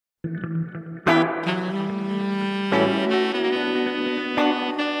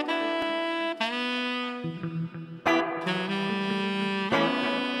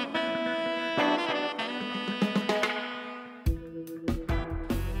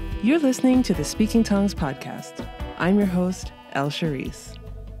You're listening to the Speaking Tongues podcast. I'm your host, El Charisse.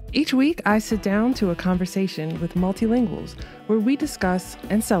 Each week, I sit down to a conversation with multilinguals where we discuss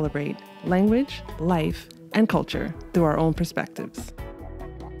and celebrate language, life, and culture through our own perspectives.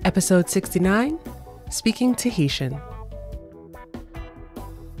 Episode 69, Speaking Tahitian.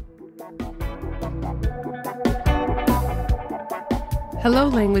 Hello,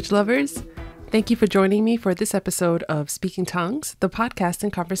 language lovers. Thank you for joining me for this episode of Speaking Tongues, the podcast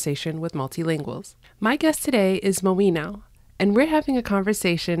and conversation with multilinguals. My guest today is Moenau, and we're having a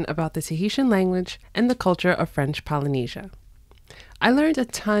conversation about the Tahitian language and the culture of French Polynesia. I learned a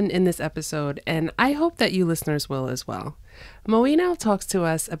ton in this episode, and I hope that you listeners will as well. Moenau talks to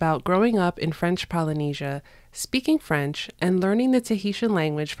us about growing up in French Polynesia, speaking French, and learning the Tahitian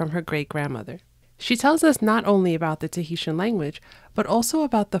language from her great-grandmother. She tells us not only about the Tahitian language, but also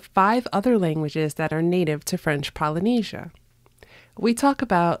about the 5 other languages that are native to French Polynesia. We talk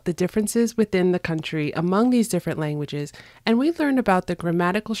about the differences within the country among these different languages, and we learn about the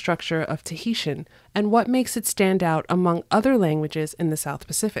grammatical structure of Tahitian and what makes it stand out among other languages in the South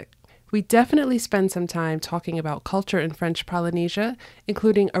Pacific. We definitely spend some time talking about culture in French Polynesia,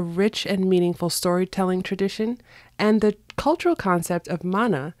 including a rich and meaningful storytelling tradition, and the cultural concept of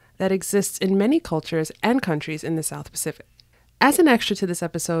mana that exists in many cultures and countries in the South Pacific. As an extra to this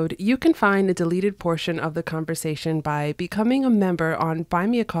episode, you can find a deleted portion of the conversation by becoming a member on Buy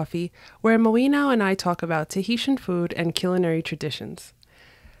Me a Coffee, where Moenau and I talk about Tahitian food and culinary traditions.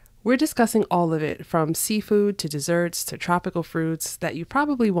 We're discussing all of it, from seafood to desserts to tropical fruits that you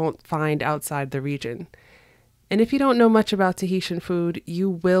probably won't find outside the region. And if you don't know much about Tahitian food, you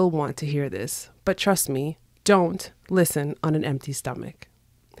will want to hear this. But trust me, don't listen on an empty stomach.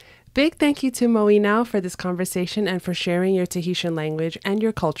 Big thank you to Moenau for this conversation and for sharing your Tahitian language and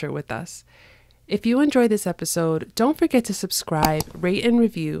your culture with us. If you enjoyed this episode, don't forget to subscribe, rate, and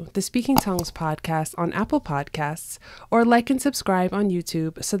review the Speaking Tongues podcast on Apple Podcasts, or like and subscribe on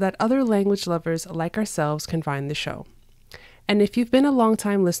YouTube so that other language lovers like ourselves can find the show. And if you've been a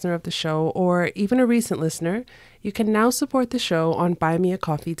longtime listener of the show, or even a recent listener, you can now support the show on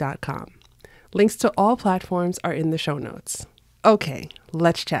buymeacoffee.com. Links to all platforms are in the show notes. Okay,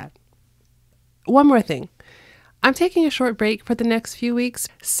 let's chat. One more thing. I'm taking a short break for the next few weeks,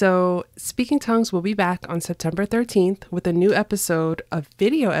 so Speaking Tongues will be back on September 13th with a new episode, a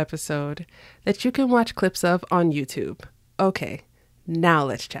video episode, that you can watch clips of on YouTube. Okay, now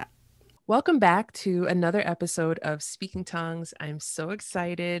let's chat. Welcome back to another episode of Speaking Tongues. I'm so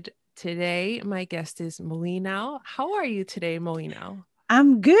excited. Today, my guest is Moenau. How are you today, Moenau?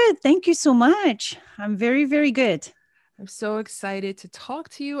 I'm good. Thank you so much. I'm very, very good. I'm so excited to talk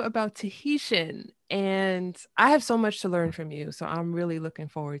to you about Tahitian, and I have so much to learn from you, so I'm really looking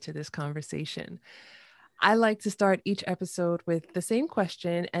forward to this conversation. I like to start each episode with the same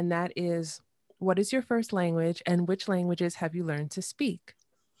question, and that is, what is your first language, and which languages have you learned to speak?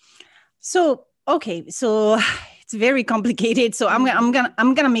 So it's very complicated. So I'm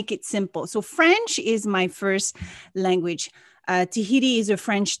gonna make it simple. So French is my first language. Tahiti is a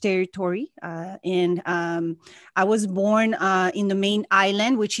French territory, and I was born in the main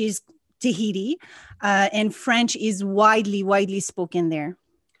island, which is Tahiti, and French is widely spoken there.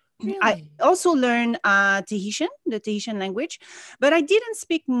 Really? I also learned Tahitian, the Tahitian language, but I didn't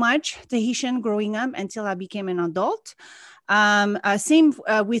speak much Tahitian growing up until I became an adult. Same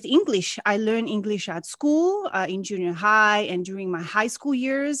with English. I learned English at school, in junior high and during my high school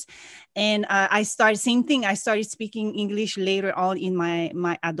years. And I started speaking English later on in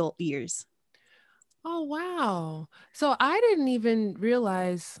my adult years. Oh, wow. So I didn't even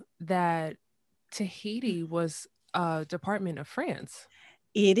realize that Tahiti was a department of France.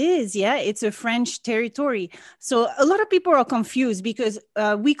 It is, yeah. It's a French territory. So a lot of people are confused because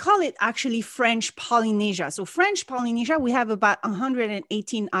we call it actually French Polynesia. So French Polynesia, we have about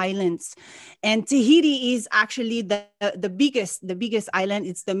 118 islands, and Tahiti is actually the biggest island.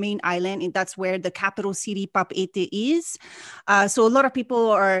 It's the main island, and that's where the capital city, Papeete, is. So a lot of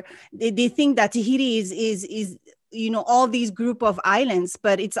people they think that Tahiti is all these group of islands,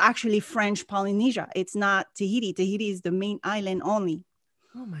 but it's actually French Polynesia. It's not Tahiti. Tahiti is the main island only.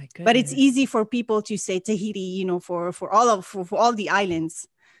 Oh my goodness. But it's easy for people to say Tahiti, for all the islands.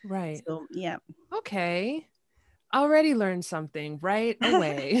 Right. So, yeah. Okay. Already learned something right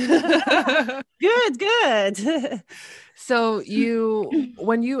away. Good. So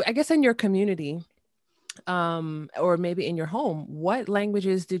I guess in your community, or maybe in your home, what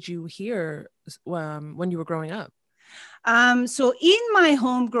languages did you hear when you were growing up? So in my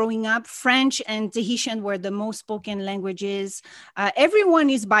home growing up, French and Tahitian were the most spoken languages. Everyone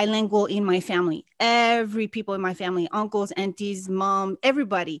is bilingual in my family. Every people in my family, uncles, aunties, mom,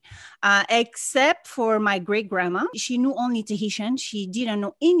 everybody, except for my great grandma. She knew only Tahitian. She didn't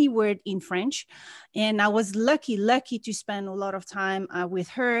know any word in French. And I was lucky to spend a lot of time with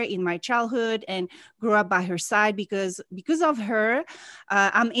her in my childhood and grow up by her side because of her,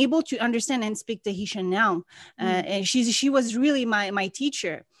 I'm able to understand and speak Tahitian now. And she was really my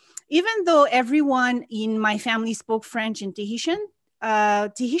teacher. Even though everyone in my family spoke French and Tahitian,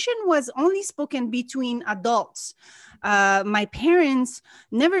 Tahitian was only spoken between adults. My parents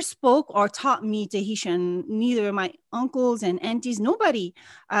never spoke or taught me Tahitian, neither my uncles and aunties, nobody.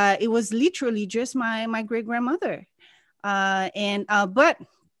 It was literally just my great grandmother. But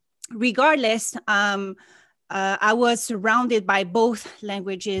regardless, I was surrounded by both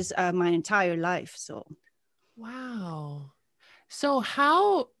languages my entire life. So, Wow. So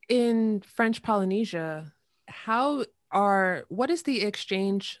how in French Polynesia, what is the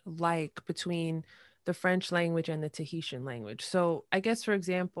exchange like between the French language and the Tahitian language? So I guess, for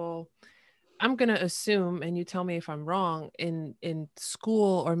example, I'm going to assume, and you tell me if I'm wrong, in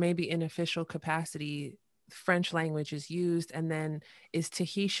school or maybe in official capacity, French language is used, and then is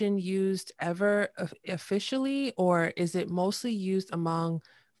Tahitian used ever officially, or is it mostly used among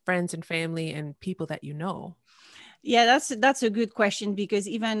friends and family and people that you know? yeah, that's a good question because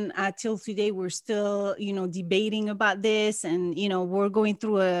even till today we're still debating about this, and we're going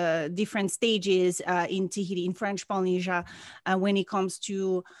through different stages in Tahiti, in French Polynesia, when it comes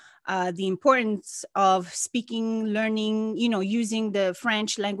to the importance of speaking, learning, using the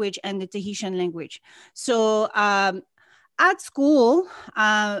French language and the Tahitian language. So at school,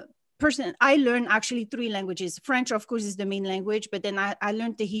 I learned actually three languages. French, of course, is the main language, but then I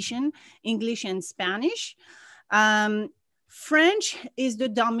learned Tahitian, English, and Spanish. Um, French is the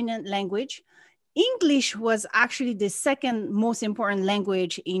dominant language. English was actually the second most important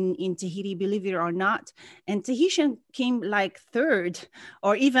language in Tahiti, believe it or not. And Tahitian came like third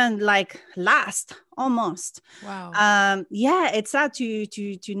or even like last, almost. Wow. Yeah, it's sad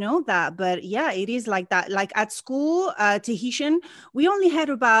to know that, but yeah, it is like that. Like at school, Tahitian, we only had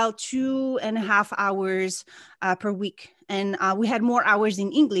about 2.5 hours per week. And we had more hours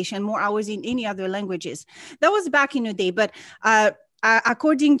in English and more hours in any other languages. That was back in the day. But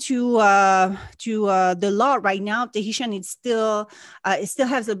according to the law right now, Tahitian it still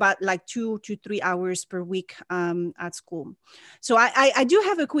has about like 2 to 3 hours per week at school. So I do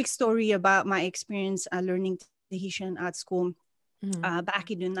have a quick story about my experience learning Tahitian at school. Mhm.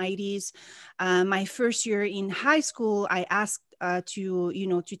 Back in the 90s, my first year in high school, I asked to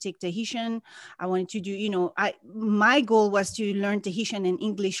take Tahitian. I wanted to do, my goal was to learn Tahitian and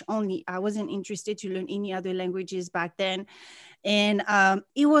English only. I wasn't interested to learn any other languages back then. And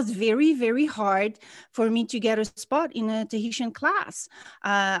it was very, very hard for me to get a spot in a Tahitian class.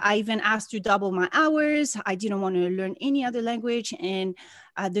 I even asked to double my hours. I didn't want to learn any other language. And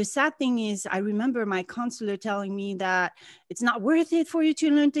the sad thing is, I remember my counselor telling me that it's not worth it for you to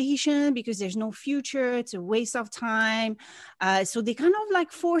learn Tahitian because there's no future. It's a waste of time. So they kind of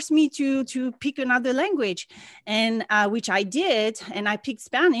like forced me to pick another language, and which I did. And I picked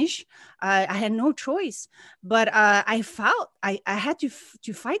Spanish. I had no choice, but I felt I had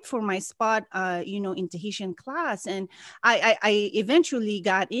to fight for my spot, in Tahitian class, and I eventually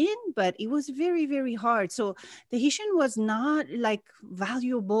got in, but it was very, very hard. So Tahitian was not like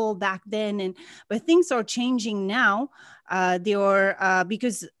valuable back then, but things are changing now. They are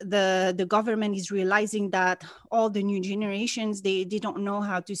because the government is realizing that all the new generations they don't know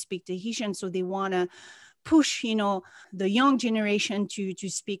how to speak Tahitian, so they want to push the young generation to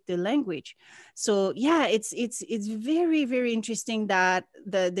speak the language. So yeah, it's very, very interesting that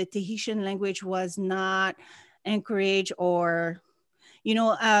the Tahitian language was not encouraged, or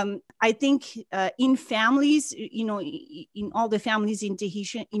I think in families, in all the families in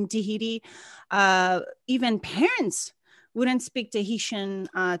Tahiti, even parents wouldn't speak Tahitian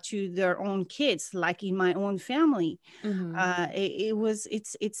to their own kids, like in my own family. Mhm.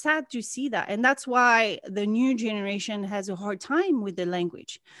 It's sad to see that, and that's why the new generation has a hard time with the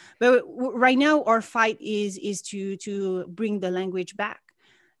language. But right now, our fight is to bring the language back,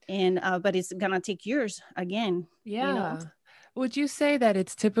 and but it's gonna take years again. Yeah. Would you say that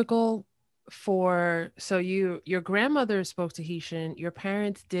it's typical so your grandmother spoke Tahitian, your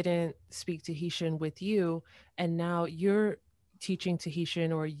parents didn't speak Tahitian with you, and now you're teaching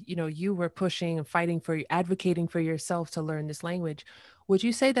Tahitian, or you were pushing and fighting for advocating for yourself to learn this language. Would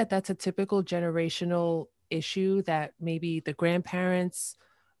you say that that's a typical generational issue, that maybe the grandparents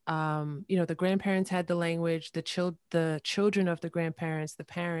The grandparents had the language, the children of the grandparents, the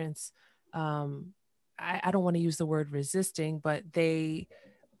parents, um, I don't want to use the word resisting, but they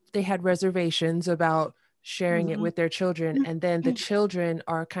had reservations about sharing it Mhm. with their children, and then the children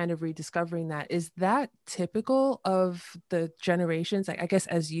are kind of rediscovering that. Is that typical of the generations, I guess,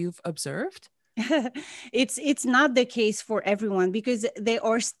 as you've observed? It's not the case for everyone, because there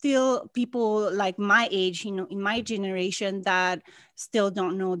are still people like my age, in my generation, that still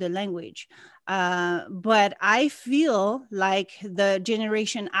don't know the language. But I feel like the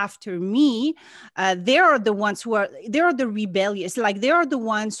generation after me, they are the ones they are the rebellious, like they are the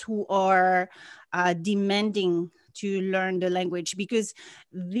ones who are demanding to learn the language, because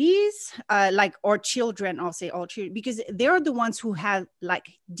these like our children, I'll say all children, because they're the ones who had like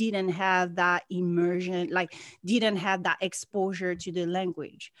didn't have that immersion, like didn't have that exposure to the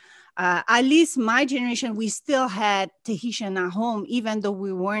language. At least my generation, we still had Tahitian at home, even though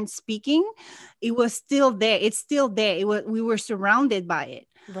we weren't speaking. It was still there, it's still there, we were surrounded by it.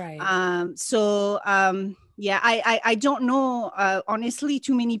 Right. Yeah, I don't know, honestly,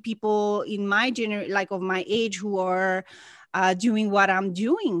 too many people in my like of my age, who are doing what I'm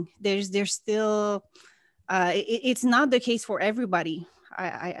doing. There's still it's not the case for everybody.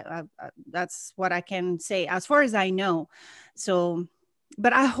 That's what I can say as far as I know. So,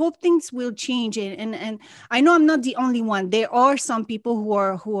 but I hope things will change, and I know I'm not the only one. There are some people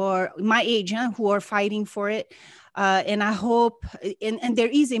who are my age, who are fighting for it. And I hope, and there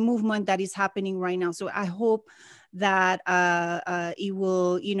is a movement that is happening right now. So I hope that it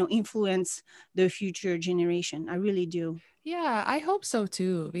will, influence the future generation. I really do. Yeah, I hope so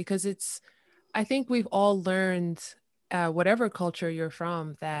too, because I think we've all learned, whatever culture you're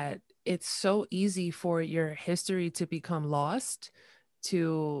from, that it's so easy for your history to become lost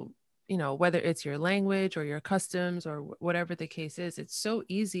to, whether it's your language or your customs or whatever the case is. It's so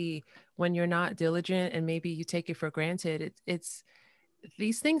easy when you're not diligent and maybe you take it for granted. It's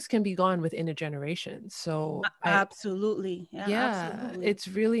these things can be gone within a generation. So Absolutely. Yeah, yeah, absolutely. it's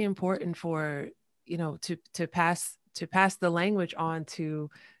really important for, to pass the language on to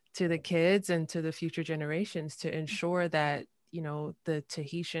the kids and to the future generations, to ensure that, the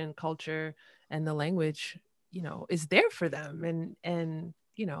Tahitian culture and the language, is there for them, and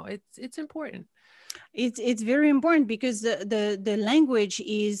it's important. It's very important, because the language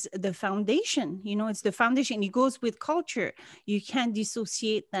is the foundation. It's the foundation, it goes with culture. You can't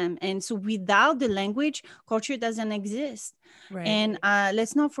dissociate them, and so without the language, culture doesn't exist. Right. And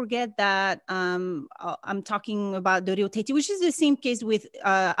let's not forget that, I'm talking about the Rio Teti, which is the same case with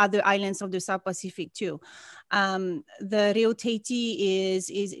other islands of the South Pacific too. The Rio Teti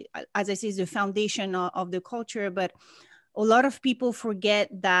is, as I say, is the foundation of the culture. But a lot of people forget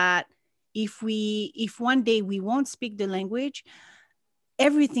that if one day we won't speak the language,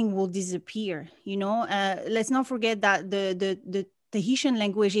 everything will disappear. Let's not forget that the Tahitian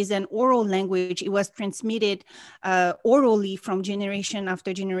language is an oral language. It was transmitted orally from generation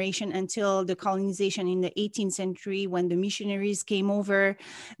after generation until the colonization in the 18th century, when the missionaries came over.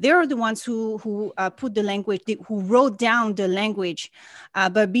 They are the ones who put the language, who wrote down the language.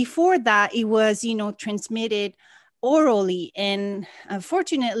 But before that, it was, transmitted orally. And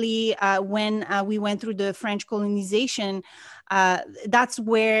unfortunately, when we went through the French colonization, that's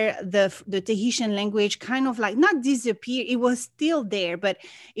where the Tahitian language kind of like not disappeared. It was still there, but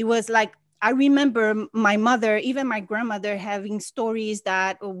it was like, I remember my mother, even my grandmother, having stories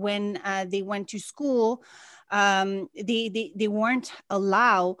that when they went to school, they weren't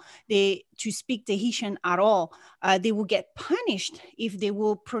allowed to speak Tahitian at all. They would get punished if they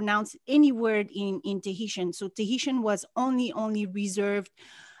will pronounce any word in Tahitian. So Tahitian was only reserved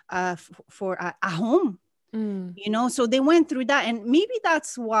for a home. Mm, So they went through that, and maybe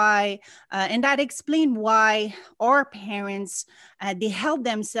that's why, and that explained why our parents, they held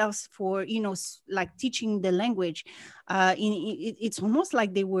themselves for, like teaching the language. It's almost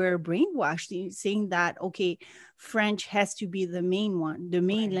like they were brainwashed, saying that, okay, French has to be the main one, the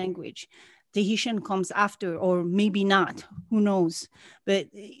main right. language. Tahitian comes after, or maybe not, who knows. But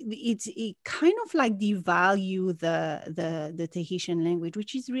it kind of like devalue the Tahitian language,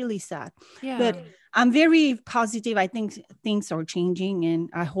 which is really sad. But Yeah. I'm very positive. I think things are changing, and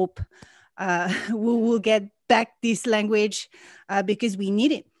I hope we will get back this language, because we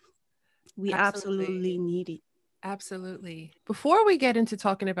need it. We Absolutely. absolutely need it. Absolutely. Before we get into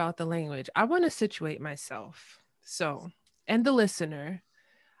talking about the language, I want to situate myself. So, and the listener,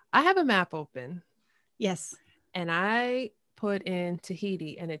 I have a map open Yes, and I put in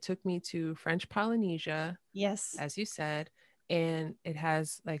Tahiti and it took me to French Polynesia, yes. as you said, and it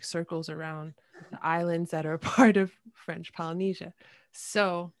has like circles around the islands that are part of French Polynesia.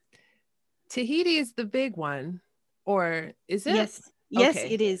 So Tahiti is the big one, or is it? Yes, Okay.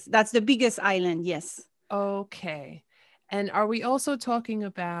 it is. That's the biggest island. Yes. Okay. And are we also talking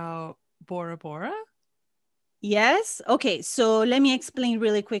about Bora Bora? Yes. Okay. So let me explain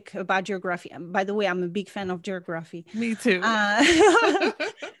really quick about geography. By the way, I'm a big fan of geography. Me too. Uh,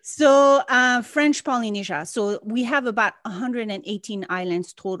 so French Polynesia. So we have about 118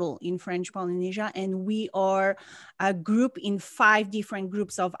 islands total in French Polynesia, and we are a group in 5 different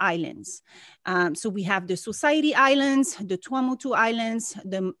groups of islands. So we have the Society Islands, the Tuamotu Islands,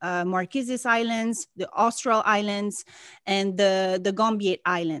 the Marquesas Islands, the Austral Islands, and the Gombier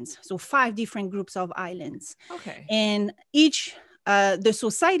Islands. So 5 different groups of islands. Okay. And each the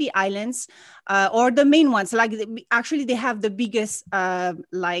Society Islands or the main ones, like actually they have the biggest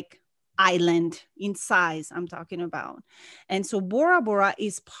like island in size I'm talking about. And so Bora Bora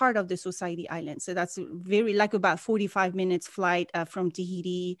is part of the Society Island. So that's very like about 45 minutes flight from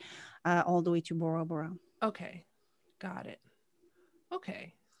Tahiti all the way to Bora Bora. Okay. Got it.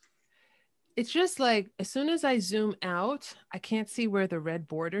 Okay. It's just like as soon as I zoom out, I can't see where the red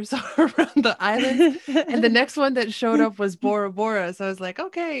borders are around the island. And the next one that showed up was Bora Bora. So I was like,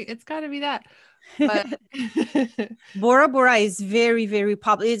 okay, it's got to be that. But Bora Bora is very, very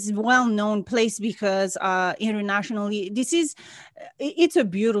popular. It's well-known place because internationally, it's a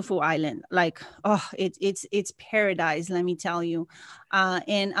beautiful island. Like, oh, it's paradise. Let me tell you.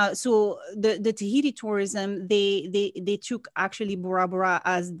 And so the Tahiti tourism, they took actually Bora Bora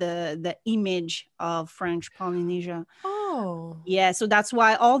as the image of French Polynesia. oh, Yeah, so that's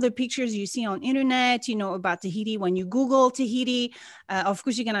why all the pictures you see on internet, about Tahiti, when you Google Tahiti, of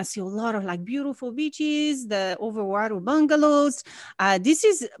course, you're gonna see a lot of like beautiful beaches, the overwater bungalows. This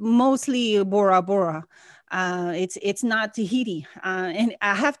is mostly Bora Bora. It's not Tahiti, and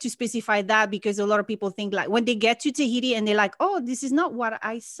I have to specify that because a lot of people think like when they get to Tahiti and they're like, oh, this is not what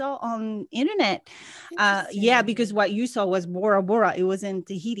I saw on internet. Yeah, interesting. because what you saw was Bora Bora. It wasn't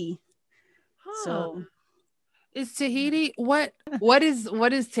Tahiti. Huh. So Is Tahiti what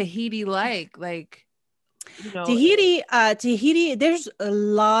is Tahiti like? Like, you know, Tahiti, there's a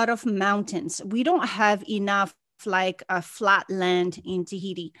lot of mountains. We don't have enough like a flat land in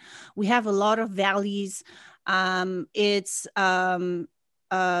Tahiti. We have a lot of valleys. It's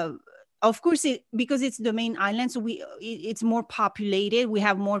of course because it's the main island, so it's more populated. We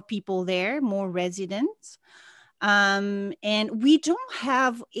have more people there, more residents. And we don't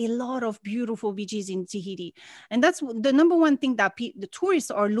have a lot of beautiful beaches in Tahiti, and that's the number one thing that the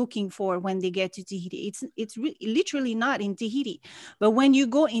tourists are looking for when they get to Tahiti. It's literally not in Tahiti, but when you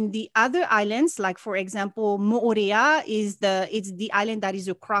go in the other islands, like for example, Moorea it's the island that is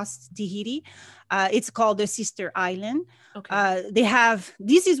across Tahiti. It's called the sister island. okay.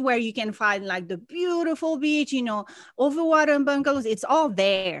 This is where you can find like the beautiful beach, overwater and bungalows. It's all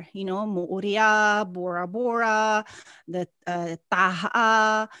there, Moorea, Bora Bora, the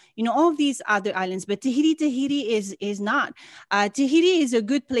Taha, all these other islands. But Tahiti is not. Tahiti is a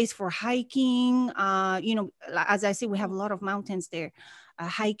good place for hiking. As I say, we have a lot of mountains there.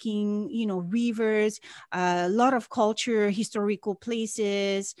 Hiking, rivers, a lot of culture, historical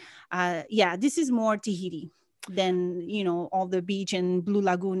places. Yeah, this is more Tahiti than, all the beach and Blue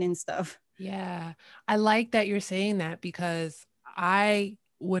Lagoon and stuff. Yeah. I like that you're saying that because I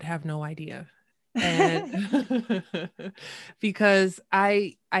would have no idea. And because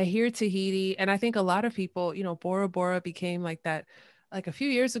I hear Tahiti and I think a lot of people, Bora Bora became like that. Like a few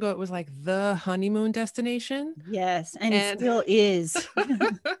years ago, it was like the honeymoon destination. Yes, and it And still is.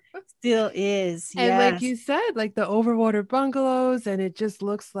 Still is. and like Yes. you said, like the overwater bungalows, and it just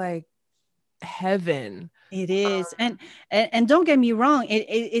looks like heaven. It is, and don't get me wrong.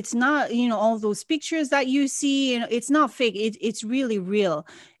 It's not, all those pictures that you see. It's not fake. It's really real.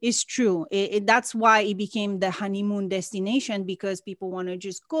 It's true. That's why it became the honeymoon destination, because people want to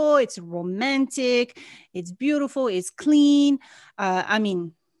just go. It's romantic. It's beautiful. It's clean. I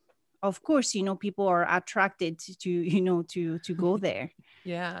mean, of course, people are attracted to go there.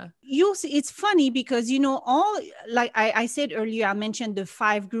 Yeah. You'll see, it's funny because all, like I said earlier, I mentioned the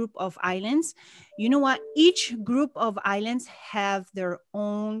 5 group of islands. You know what, each group of islands have their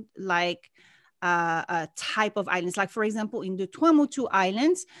own like type of islands. Like for example, in the Tuamotu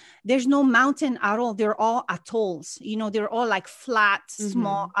Islands, there's no mountain at all. They're all atolls. They're all like flat,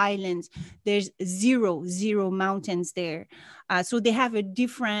 small islands. There's zero mountains there. So they have a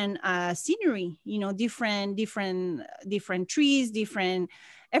different scenery. Different trees, different.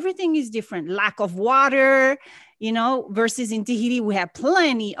 Everything is different. Lack of water. versus in Tahiti, we have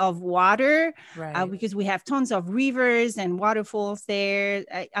plenty of water Right. because we have tons of rivers and waterfalls there.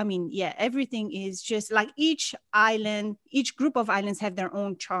 I mean, yeah, everything is just like each island, each group of islands have their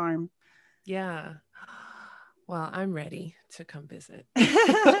own charm. Yeah. Well, I'm ready to come visit.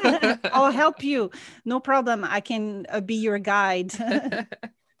 I'll help you. No problem. I can be your guide.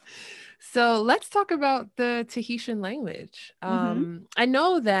 So let's talk about the Tahitian language. Hmm. I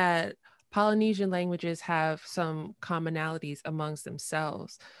know that Polynesian languages have some commonalities amongst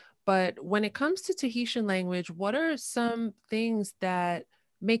themselves, but when it comes to Tahitian language, what are some things that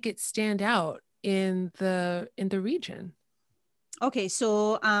make it stand out in the region? Okay,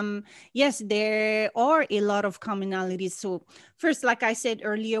 so yes, there are a lot of commonalities. So first, like I said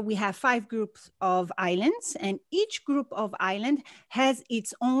earlier, we have 5 groups of islands, and each group of island has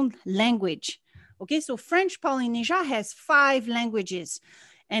its own language. Okay, so French Polynesia has 5 languages,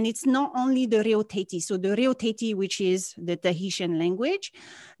 and it's not only the Reoteti. So the Reoteti, which is the Tahitian language,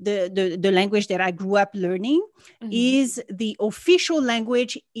 the language that I grew up learning, Mhm. is the official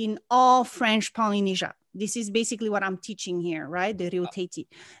language in all French Polynesia. This is basically what I'm teaching here, right? The Reoteti.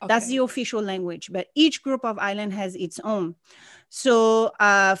 That's the Okay. official language, but each group of island has its own. So,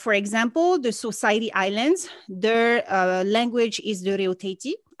 for example, the Society Islands, their language is the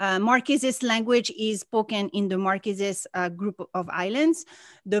Reoteti. Marquesas language is spoken in the Marquesas group of islands.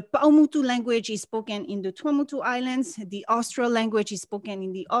 The Paumotu language is spoken in the Tuamotu Islands. The Austral language is spoken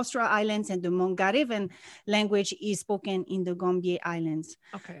in the Austral Islands, and the Mongarivan language is spoken in the Gambier Islands.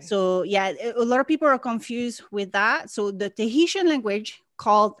 Okay. So yeah, a lot of people are confused with that. So the Tahitian language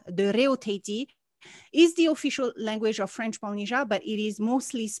called the Reoteti is the official language of French Polynesia, but it is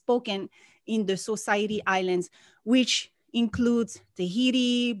mostly spoken in the Society Islands, which includes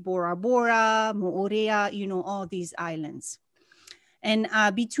Tahiti, Bora Bora, Moorea, all these islands. And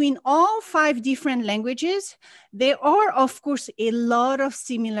between all 5 different languages, there are, of course, a lot of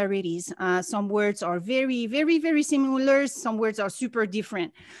similarities. Some words are very, very, very similar. Some words are super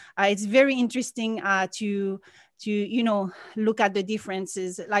different. It's very interesting to look at the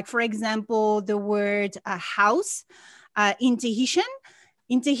differences. Like, for example, the word house in Tahitian.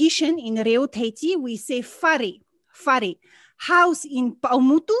 In Tahitian, in Reoteti, we say fare, fare. House in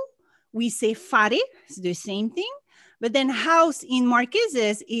Paumutu, we say fare. It's the same thing. But then house in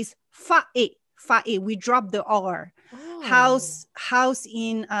Marquesas is fa'e, fa'e. We drop the R. Oh. House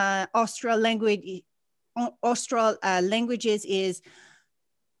in Austral languages is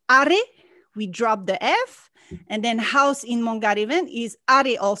are. We drop the F. And then house in Mongarivan is are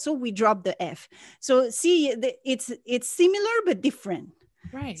also. We drop the F. So see, it's similar but different.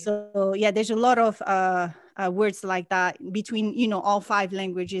 Right. So yeah, there's a lot of words like that between all 5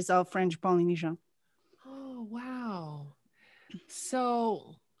 languages of French Polynesia. Oh, wow.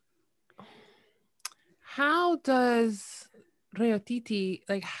 So, how does Reotiti,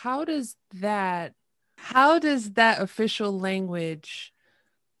 like how does that official language,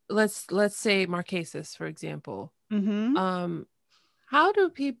 let's say Marquesas, for example, Mm-hmm. um, how do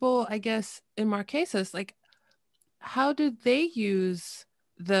people, I guess, in Marquesas, like how do they use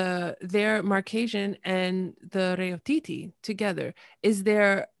their Marquesian and the Reotiti together? Is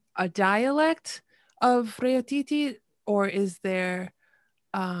there a dialect of Reotiti, or is there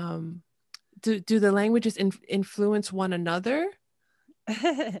um do the languages influence one another?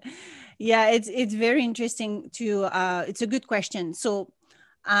 Yeah, it's very interesting to it's a good question. So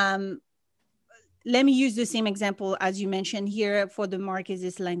um let me use the same example as you mentioned here for the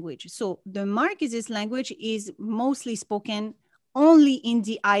Marquesas language. So the Marquesas language is mostly spoken only in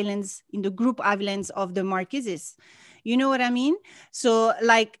the islands, in the group islands of the Marquesas. You know what I mean? So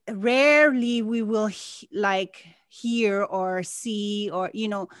like rarely we will like hear or see or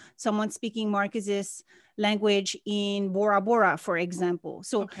someone speaking Marquesas language in Bora Bora, for example.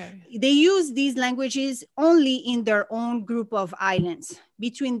 So Okay. they use these languages only in their own group of islands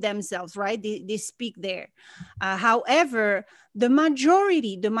between themselves, right? They speak there. However, the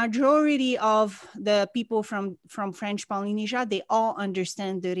majority of the people from French Polynesia, they all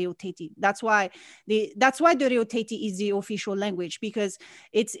understand the Reoteti. That's why the Reoteti is the official language, because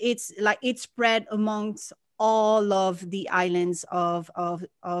it's like it's spread amongst all of the islands of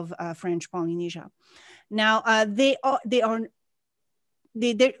French Polynesia. Now, we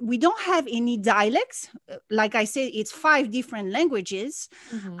don't have any dialects. Like I said, it's 5 different languages.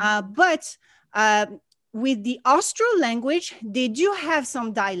 Hmm. But with the Austral language, they do have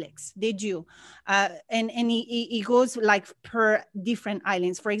some dialects. They do. And it goes like per different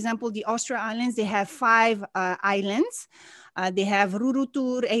islands. For example, the Austral Islands, they have 5 islands. They have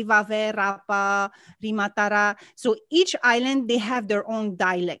Rurutur, Eivave, Rapa, Rimatara. So each island, they have their own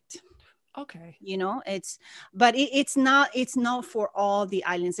dialect. Okay. But it's not for all the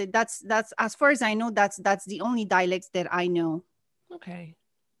islands. That's as far as I know, that's the only dialects that I know. Okay.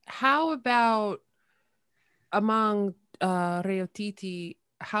 How about among Reotiti,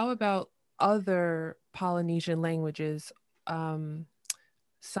 how about other Polynesian languages? Um,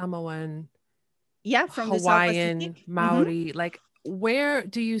 Samoan, Yeah, from the South Hawaiian, Pacific. Maori, like where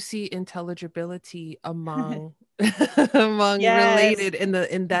do you see intelligibility among among Yes. related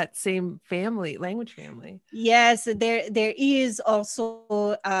in that same family, language family? Yes, there is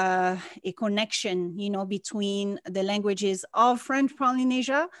also a connection, between the languages of French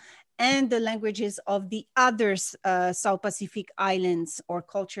Polynesia and the languages of the other South Pacific islands or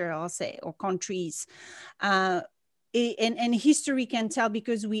culture, I'll say, or countries. Uh, and history can tell,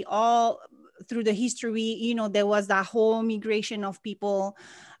 because we all, through the history, there was that whole migration of people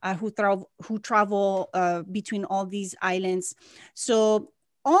who travel between all these islands. So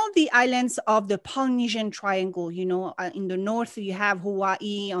all the islands of the Polynesian Triangle, in the north you have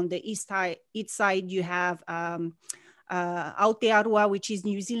Hawaii, on the east side you have Aotearoa, which is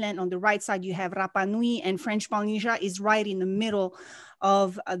New Zealand. On the right side you have Rapa Nui, and French Polynesia is right in the middle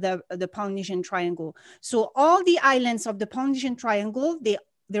of the Polynesian Triangle. So all the islands of the Polynesian Triangle,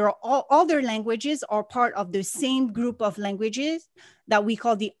 there are all their languages are part of the same group of languages that we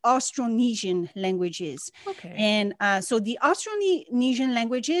call the Austronesian languages. Okay. And so the Austronesian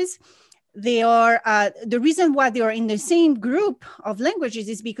languages, they are the reason why they are in the same group of languages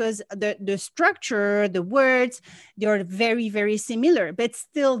is because the structure, the words, they are very, very similar, but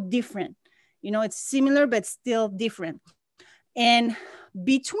still different. It's similar, but still different. And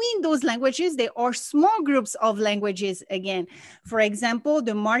between those languages, there are small groups of languages again. For example,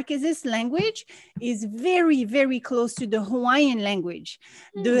 the Marquesas language is very, very close to the Hawaiian language.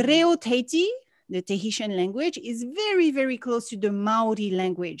 The Reo Tahiti, the Tahitian language, is very, very close to the Maori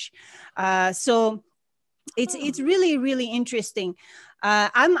language. So it's really, really interesting.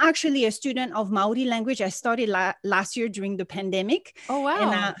 I'm actually a student of Maori language. I started last year during the pandemic. Oh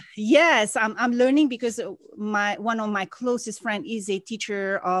wow. And yes, I'm learning because one of my closest friend is a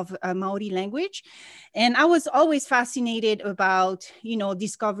teacher of Maori language. And I was always fascinated about,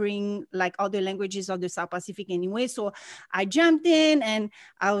 discovering like other languages of the South Pacific anyway. So I jumped in and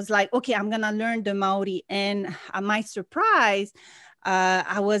I was like, okay, I'm going to learn the Maori. And my surprise,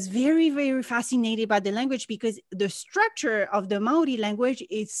 I was very, very fascinated by the language because the structure of the Maori language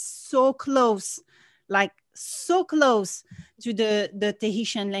is so close, like so close to the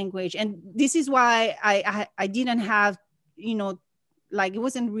Tahitian language. And this is why I didn't have, like it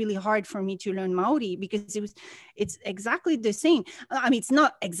wasn't really hard for me to learn Maori because it's exactly the same. I mean, it's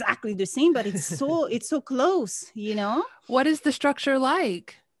not exactly the same, but it's so close, What is the structure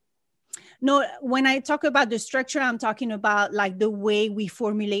like? No, when I talk about the structure, I'm talking about like the way we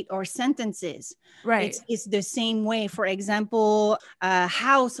formulate our sentences. Right. It's the same way. For example,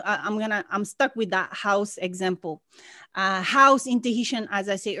 house, I'm stuck with that house example. House in Tahitian, as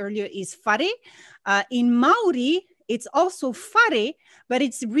I said earlier, is fare. In Maori, it's also fare, but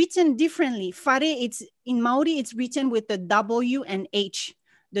it's written differently. Fare, in Maori, it's written with the W and H.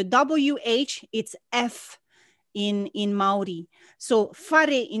 The WH, it's F in Maori. So fare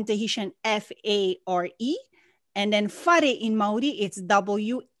in Tahitian, F-A-R-E. And then fare in Maori, it's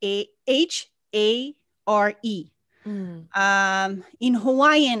W-A-H-A-R-E. In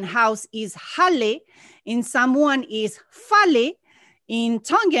Hawaiian, house is hale. In Samoan is fale. In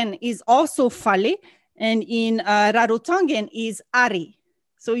Tongan is also fale. And in Rarotongan is are.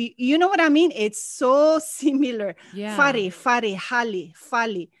 So you know what I mean? It's so similar. Yeah. Fare, hale,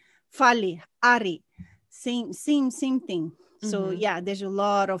 fale, are. Same thing. So yeah, there's a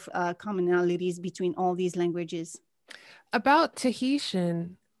lot of commonalities between all these languages. About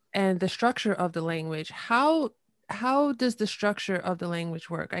Tahitian and the structure of the language, how does the structure of the language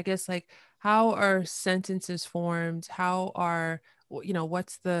work? I guess like how are sentences formed? How are,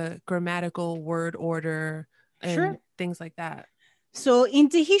 what's the grammatical word order and things like that? So in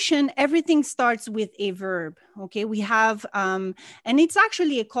Tahitian, everything starts with a verb. Okay, we have, and it's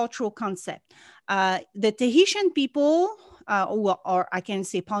actually a cultural concept. The Tahitian people, or I can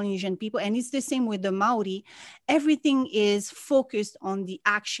say Polynesian people, and it's the same with the Maori, everything is focused on the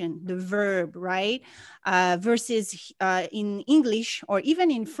action, the verb, right? Versus in English or even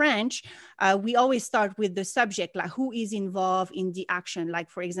in French, we always start with the subject, like who is involved in the action. Like,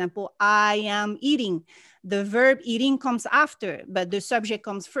 for example, I am eating. The verb eating comes after, but the subject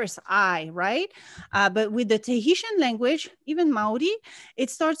comes first, I, right? But with the Tahitian language, even Maori, it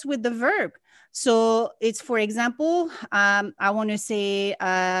starts with the verb. So it's, for example, I want to say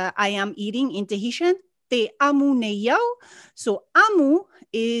I am eating in Tahitian, te amu ne yau. So amu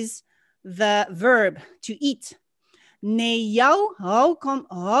is the verb to eat. Neyao,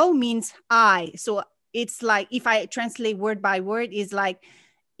 ho means I. So it's like, if I translate word by word, is like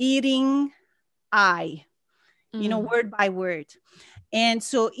eating I, word by word. And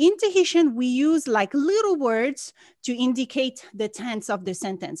so in Tahitian, we use like little words to indicate the tense of the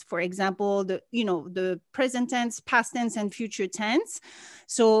sentence. For example, the present tense, past tense, and future tense.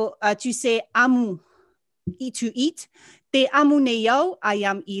 So to say amu, to eat, te amu neyao, I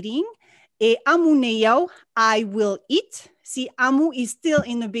am eating. E amu neyao, I will eat. See, amu is still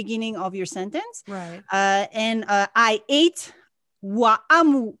in the beginning of your sentence. Right. And I ate, wa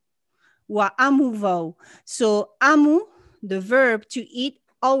amu vo. So amu, the verb to eat,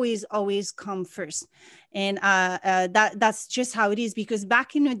 always come first. And that's just how it is, because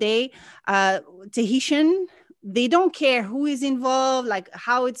back in the day, Tahitian, they don't care who is involved, like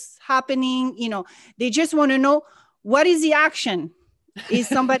how it's happening. They just want to know, what is the action? Is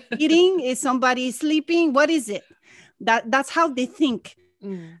somebody eating? Is somebody sleeping? What is it? That's how they think.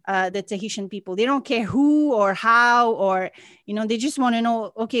 The Tahitian people, they don't care who or how, or they just want to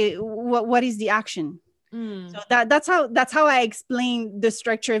know, okay, what is the action? So that's how I explain the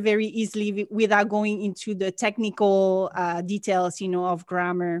structure very easily without going into the technical details, of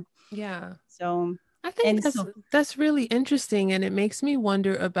grammar. Yeah. So I think and so that's really interesting, and it makes me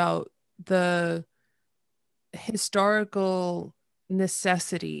wonder about the historical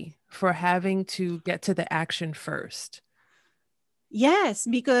necessity for having to get to the action first. yes,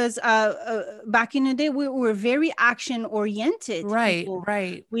 because back in the day, we were very action oriented people.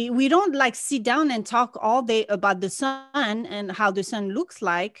 Right. We don't like sit down and talk all day about the sun and how the sun looks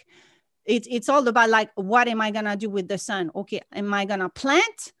like. It's all about like, what am I gonna do with the sun? Okay, am I gonna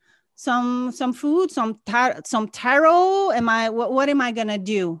plant some food, some taro? What am I gonna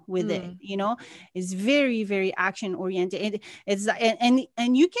do with it? It's very, very action oriented.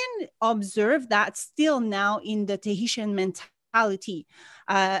 And you can observe that still now in the Tahitian mentality.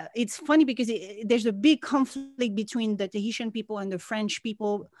 It's funny because there's a big conflict between the Tahitian people and the French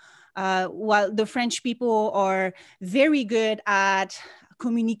people. While the French people are very good at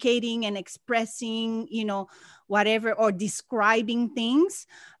communicating and expressing, whatever, or describing things,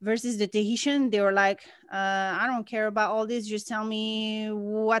 versus the Tahitian, they were like, I don't care about all this, just tell me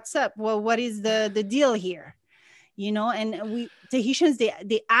what's up. Well, what is the deal here? And we Tahitians,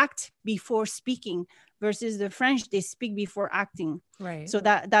 they act before speaking, versus the French, they speak before acting. Right. So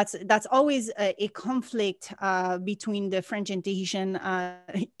that's always a conflict between the French and Tahitian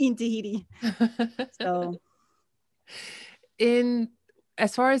in Tahiti. So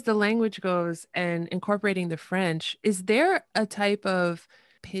as far as the language goes and incorporating the French, is there a type of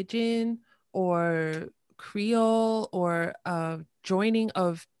pidgin or Creole or joining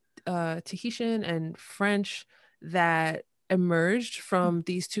of Tahitian and French that emerged from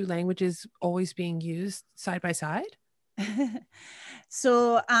these two languages always being used side by side?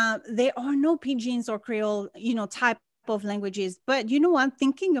 So there are no pidgins or Creole, type of languages. But I'm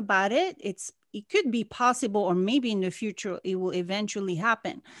thinking about it. It could be possible, or maybe in the future it will eventually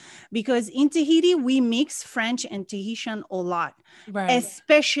happen, because in Tahiti we mix French and Tahitian a lot, right,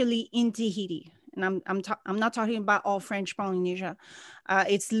 especially in Tahiti. And I'm not talking about all French Polynesia.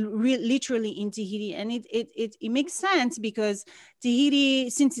 It's literally in Tahiti, and it makes sense because Tahiti,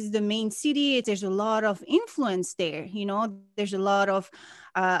 since it's the main city, there's a lot of influence there. There's a lot of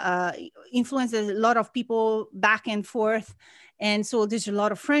influence. There's a lot of people back and forth, and so there's a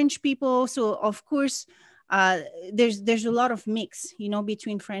lot of French people. So of course, there's a lot of mix,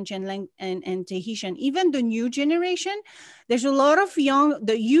 between French and Tahitian. Even the new generation, there's a lot of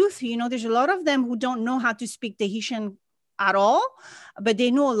the youth, there's a lot of them who don't know how to speak Tahitian at all, but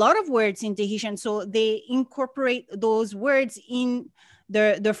they know a lot of words in Tahitian. So they incorporate those words in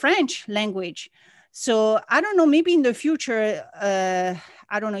the French language. So I don't know, maybe in the future,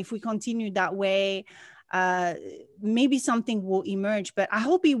 I don't know if we continue that way, maybe something will emerge, but I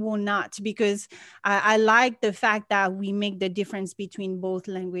hope it will not, because I like the fact that we make the difference between both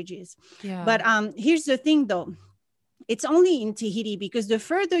languages. yeah. But here's the thing though. It's only in Tahiti, because the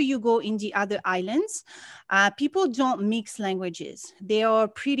further you go in the other islands, people don't mix languages. They are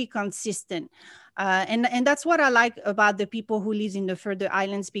pretty consistent. And that's what I like about the people who live in the further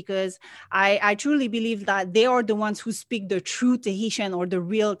islands, because I truly believe that they are the ones who speak the true Tahitian, or the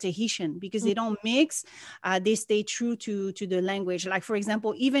real Tahitian, because they don't mix. They stay true to the language. Like, for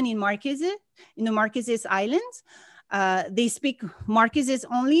example, even in the Marquesas Islands, they speak Marquesas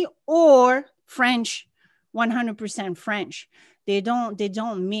only, or French, 100% French. They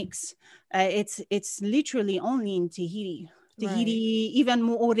don't mix. It's literally only in Tahiti. Tahiti, right. Even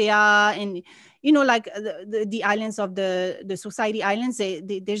Moorea, and like the islands of the Society Islands,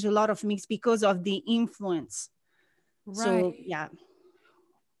 there's a lot of mix because of the influence. So Right. yeah.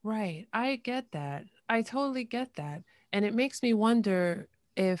 Right. I get that. I totally get that. And it makes me wonder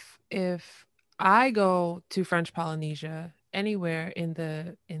if I go to French Polynesia, anywhere in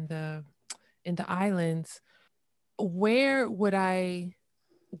the islands, where would I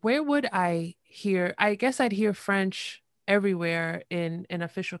where would I hear, I guess I'd hear French everywhere in an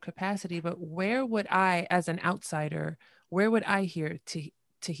official capacity, but where would I, as an outsider, where would I hear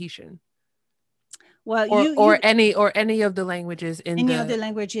Tahitian, Well, or any of the languages in any other the,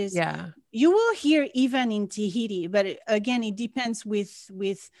 languages yeah. you will hear even in Tahiti, but again, it depends with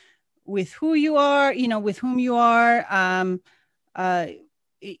who you are, with whom you are. Uh,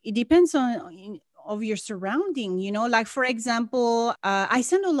 it depends on of your surrounding, like for example, I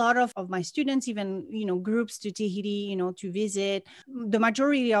send a lot of my students, even groups to Tahiti, to visit. The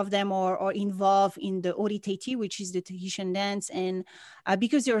majority of them are involved in the ori Tahiti, which is the Tahitian dance. And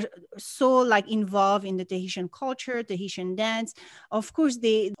because they're so like involved in the Tahitian culture, Tahitian dance, of course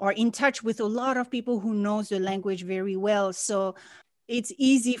they are in touch with a lot of people who knows the language very well. So it's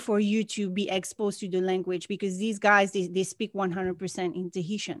easy for you to be exposed to the language because these guys, they speak 100% in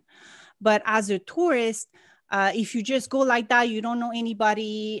Tahitian. But as a tourist, if you just go like that, you don't know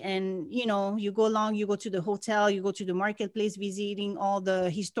anybody, and you go along, you go to the hotel, you go to the marketplace, visiting all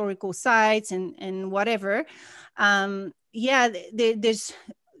the historical sites and whatever. Yeah, there's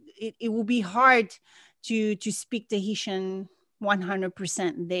it will be hard to speak Tahitian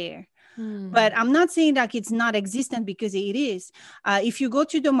 100% there. But Hmm. I'm not saying that it's not existent, because it is. If you go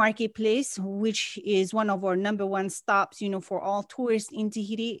to the marketplace, which is one of our number one stops, for all tourists in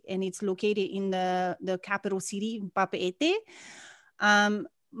Tahiti, and it's located in the capital city, Papeete.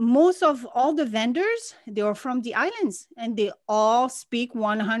 Most of all the vendors, they are from the islands, and they all speak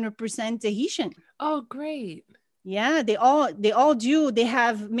 100% Tahitian. Oh, great. Yeah, they all do. They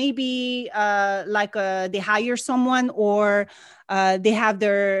have maybe they hire someone, or they have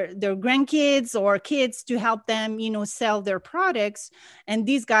their grandkids or kids to help them, sell their products. And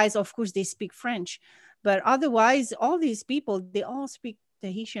these guys, of course, they speak French, but otherwise, all these people, they all speak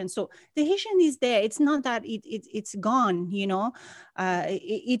Tahitian. So Tahitian is there. It's not that it's gone.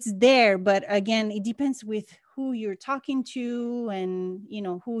 It's there, but again, it depends with who you're talking to, and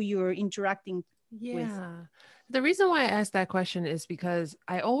who you're interacting with. Yeah. The reason why I asked that question is because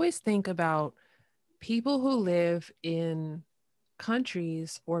I always think about people who live in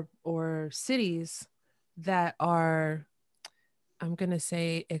countries or cities that are, I'm going to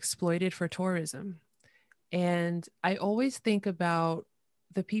say, exploited for tourism. And I always think about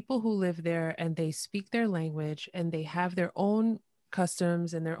the people who live there and they speak their language and they have their own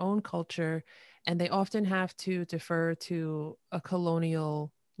customs and their own culture. And they often have to defer to a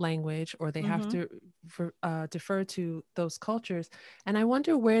colonial language, or they have Mm-hmm. to defer to those cultures. And I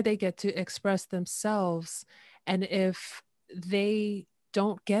wonder where they get to express themselves, and if they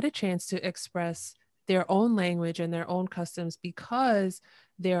don't get a chance to express their own language and their own customs because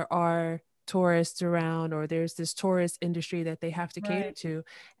there are tourists around, or there's this tourist industry that they have to cater Right. to.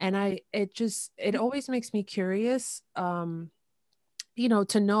 And it always makes me curious, to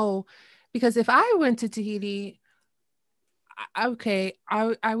know, because if I went to Tahiti, okay,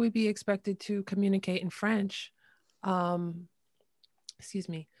 I would be expected to communicate in French. um Excuse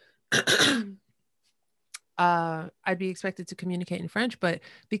me. I'd be expected to communicate in French, but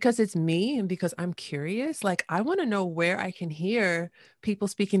because it's me and because I'm curious, like I want to know where I can hear people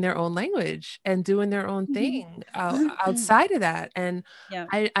speaking their own language and doing their own thing outside of that. And Yeah.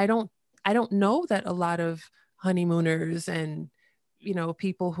 I I don't know that a lot of honeymooners and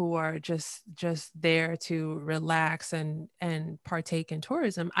people who are just there to relax and partake in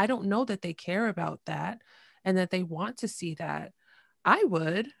tourism, I don't know that they care about that and that they want to see that. I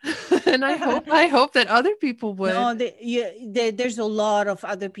would. And I hope that other people would. No, there's a lot of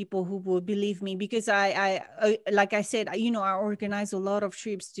other people who will believe me, because like I said, I organize a lot of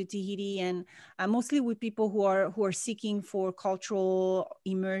trips to Tahiti, and mostly with people who are seeking for cultural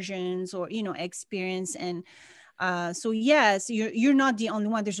immersions, or experience. And so yes, you're not the only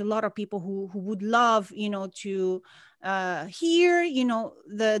one. There's a lot of people who would love to hear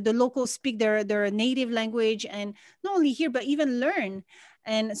the locals speak their native language, and not only hear but even learn.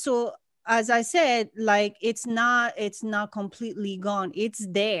 And so, as I said, like it's not completely gone. It's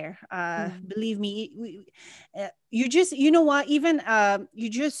there. Mm. Believe me. You just, you know what, even you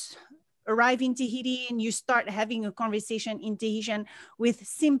just arrive in Tahiti and you start having a conversation in Tahitian with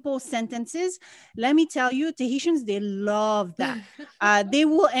simple sentences. Let me tell you, Tahitians, they love that. They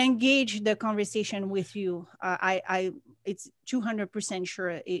will engage the conversation with you. it's 200%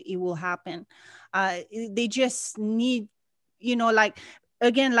 sure it will happen. They just need, like,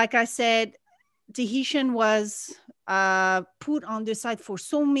 again, like I said, Tahitian was put on the side for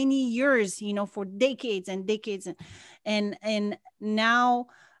so many years, for decades and decades, and now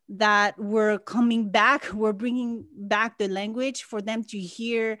that we're coming back, we're bringing back the language for them to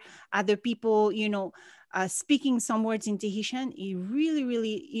hear other people, speaking some words in Tahitian. It really,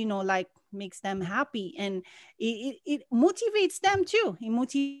 really, like, makes them happy, and it motivates them too. It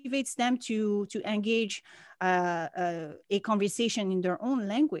motivates them to engage a conversation in their own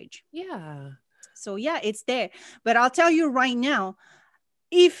language. Yeah. So yeah, it's there. But I'll tell you right now,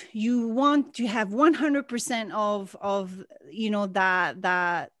 if you want to have 100% of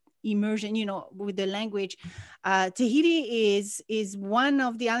that immersion, with the language, Tahiti is one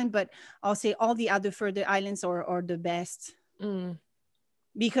of the island, but I'll say all the other further islands are the best. Mm.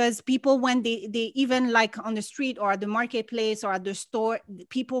 Because people, when they even, like, on the street or at the marketplace or at the store,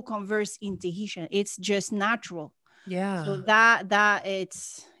 people converse in Tahitian. It's just natural. So Yeah. that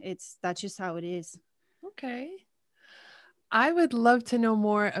it's that's just how it is. Okay. I would love to know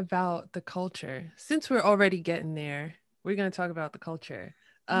more about the culture. Since we're already getting there, we're going to talk about the culture.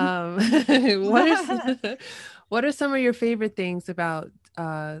 What are what are some of your favorite things about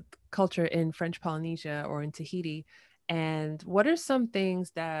culture in French Polynesia or in Tahiti? And what are some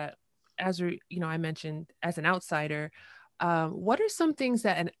things that, as I mentioned, as an outsider, what are some things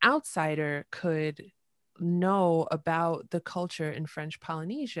that an outsider could know about the culture in French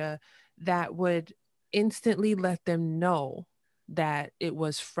Polynesia that would instantly let them know that it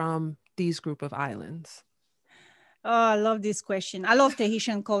was from these group of islands? Oh, I love this question. I love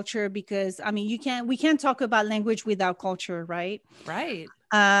Tahitian culture because, I mean, we can't talk about language without culture, right? Right.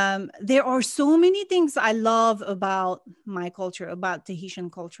 There are so many things I love about my culture, about Tahitian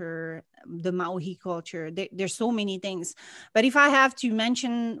culture, the Maohi culture. There's so many things. But if I have to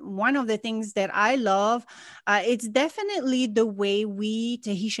mention one of the things that I love, it's definitely the way we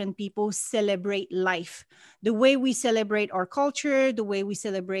Tahitian people celebrate life, the way we celebrate our culture, the way we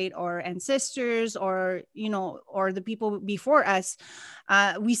celebrate our ancestors, or, or the people before us.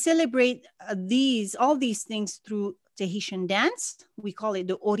 We celebrate all these things through Tahitian dance. We call it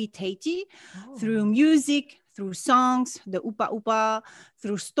the oriteiti, through Oh, music, through songs, the upa upa,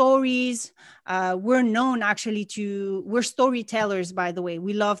 through stories. We're known actually we're storytellers, by the way.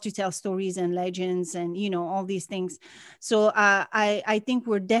 We love to tell stories and legends and, all these things. So I think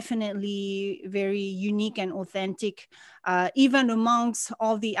we're definitely very unique and authentic, even amongst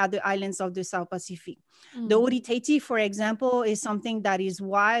all the other islands of the South Pacific. The mm, oriteiti, for example, is something that is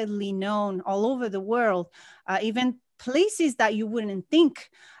widely known all over the world, even places that you wouldn't think.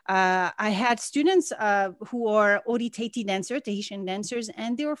 I had students who are oriteiti dancers, Tahitian dancers,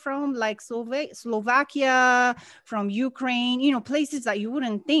 and they were from, like, Slovakia, from Ukraine, places that you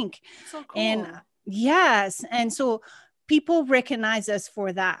wouldn't think. so And cool. yes, and so people recognize us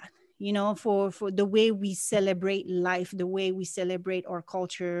for that, for the way we celebrate life, the way we celebrate our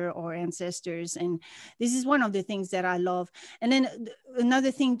culture, our ancestors. And this is one of the things that I love. And then another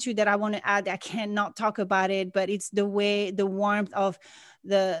thing too that I want to add, I cannot talk about it, but it's the warmth of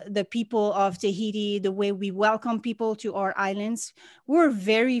the people of Tahiti, the way we welcome people to our islands. We're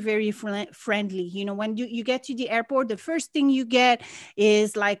very, very friendly. When you get to the airport, the first thing you get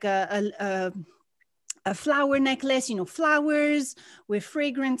is like a flower necklace, flowers with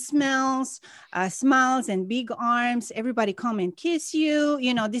fragrant smiles and big arms. Everybody come and kiss you.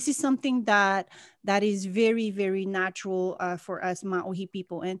 This is something that is very, very natural for us Maohi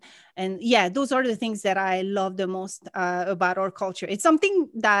people. And yeah, those are the things that I love the most about our culture. It's something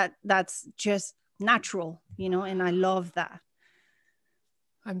that's just natural, and I love that.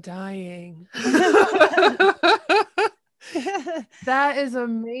 I'm dying. That is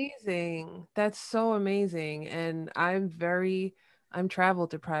amazing. That's so amazing. And I'm travel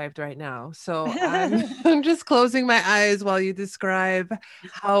deprived right now. So I'm I'm just closing my eyes while you describe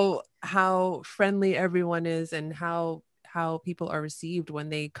how friendly everyone is and how people are received when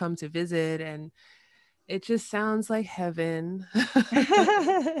they come to visit, and it just sounds like heaven.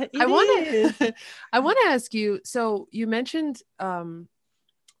 I It want is. to I want to ask you, so you mentioned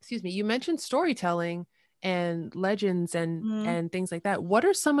excuse me, you mentioned storytelling and legends Mm. and things like that. What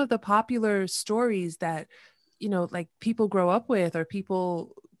are some of the popular stories that, like people grow up with, or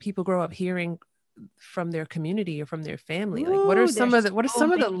people grow up hearing from their community or from their family? Like Ooh, there's what are so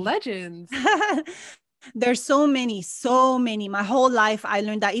some of the many. legends? There's so many. My whole life, I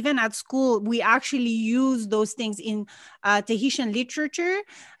learned that. Even at school, we actually use those things in Tahitian literature.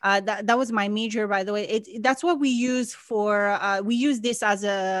 That was my major, by the way. That's what we use for. We use this as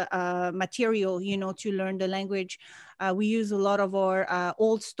a material, to learn the language. We use a lot of our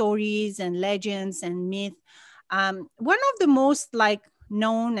old stories and legends and myth. One of the most like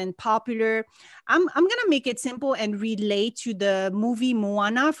known and popular. I'm gonna make it simple and relate to the movie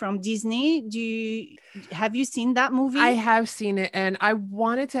Moana from Disney. Have you seen that I movie? have seen it and I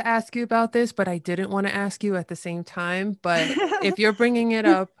wanted to ask you about this, but I didn't want to ask you at the same time. But if you're bringing it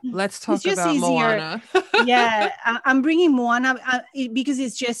up, let's It's talk just about easier. Moana. Yeah, I'm bringing Moana because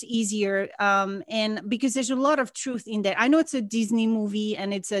it's just easier, and because there's a lot of truth in there. I know it's a Disney movie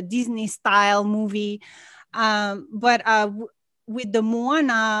and it's a Disney style movie, but with the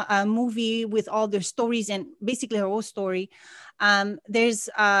Moana movie, with all the stories and basically her whole story, there's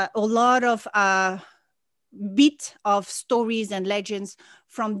a lot of bit of stories and legends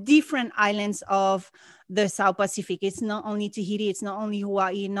from different islands of the South Pacific. It's not only Tahiti, it's not only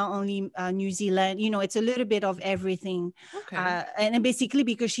Hawaii, not only New Zealand. It's a little bit of everything. Okay. And basically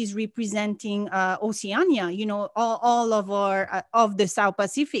because she's representing Oceania, all of our of the South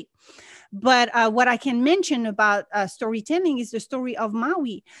Pacific. But what I can mention about storytelling is the story of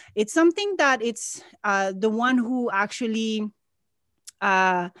Maui. It's something that it's the one who actually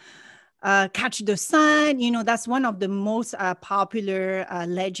uh, catch the sun. That's one of the most popular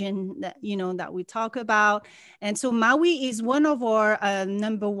legend that that we talk about. And so Maui is one of our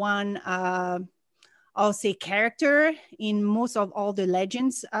number one, I'll say, character in most of all the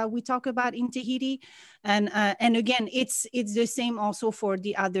legends we talk about in Tahiti. And again, it's the same also for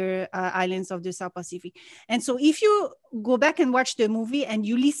the other islands of the South Pacific. And so if you go back and watch the movie and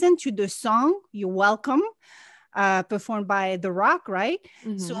you listen to the song, You're Welcome, performed by The Rock, right?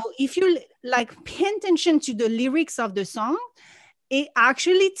 So Hmm. if you like pay attention to the lyrics of the song, it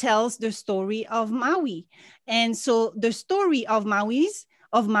actually tells the story of Maui. And so the story of Maui,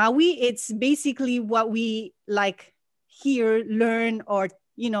 it's basically what we like hear, learn, or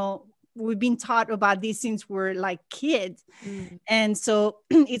we've been taught about this since we're like kids. Mm. And so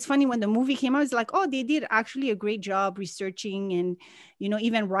it's funny when the movie came out, it's like, oh, they did actually a great job researching and,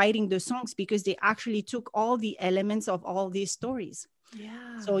 even writing the songs, because they actually took all the elements of all these stories.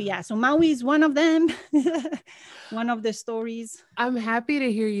 So Yeah. yeah, so Maui is one of them, one of the stories. I'm happy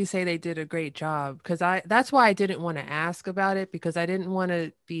to hear you say they did a great job because that's why I didn't want to ask about it because I didn't want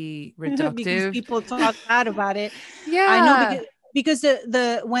to be Because reductive. people talk bad about it. I know, Yeah. because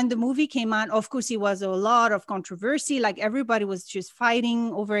the when the movie came out, of course, it was a lot of controversy. Like everybody was just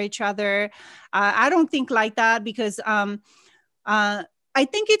fighting over each other. I don't think like that, because uh, I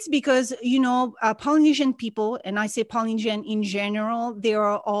think it's because, Polynesian people, and I say Polynesian in general, they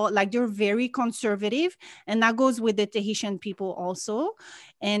are all like, they're very conservative. And that goes with the Tahitian people also.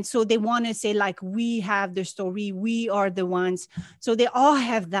 And so they want to say, like, we have the story, we are the ones. So they all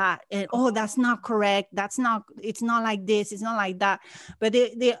have that. And, oh, that's not correct. It's not like this, it's not like that. But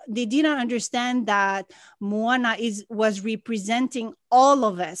they didn't understand that Moana was representing all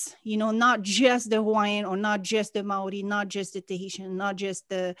of us, not just the Hawaiian, or not just the Maori, not just the Tahitian, not just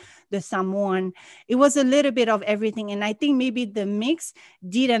the Samoan. It was a little bit of everything. And I think maybe the mix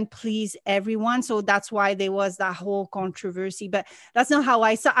didn't please everyone. So that's why there was that whole controversy. But that's not how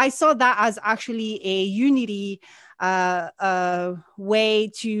I saw that as actually a unity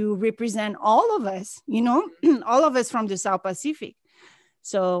way to represent all of us, all of us from the South Pacific.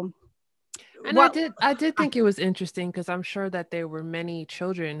 So And I what did I did think it was interesting because I'm sure that there were many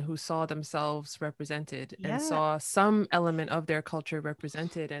children who saw themselves represented and yeah. saw some element of their culture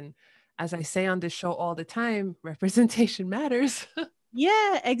represented. And as I say on this show all the time, representation matters.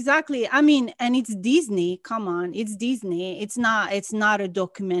 Yeah, exactly. I mean, and it's Disney. Come on, it's Disney. It's not a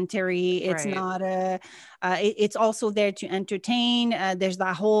documentary. It's Right. not a. It's also there to entertain. There's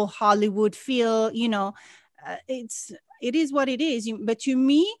that whole Hollywood feel. It is what it is. But to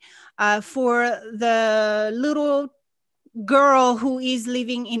me, for the little girl who is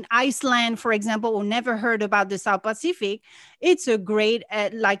living in Iceland, for example, or never heard about the South Pacific, it's a great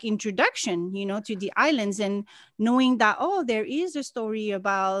like introduction, to the islands, and knowing that, oh, there is a story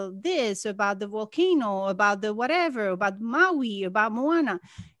about this, about the volcano, about the whatever, about Maui, about Moana,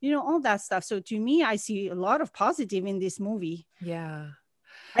 all that stuff. So to me, I see a lot of positive in this movie. Yeah.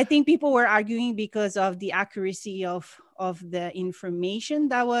 I think people were arguing because of the accuracy of the information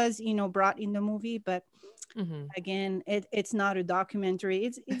that was, brought in the movie, but Hmm. again, it's not a documentary.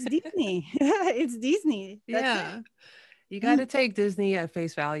 It's Disney. It's Disney. That's it. Yeah. You got to take Disney at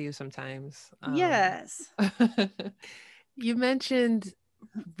face value sometimes. Yes. You mentioned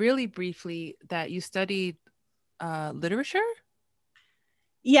really briefly that you studied literature,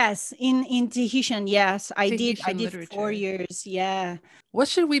 Yes, in Tahitian, yes, I did. I Tahitian did 4 literature. years. Yeah. What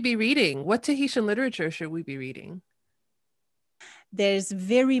should we be reading? What Tahitian literature should we be reading? There's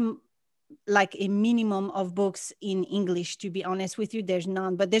like a minimum of books in English, to be honest with you. There's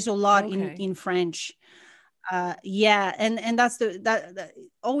none, but there's a lot Okay. in French. Yeah, and that's that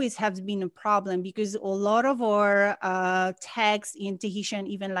always has been a problem, because a lot of our texts in Tahitian,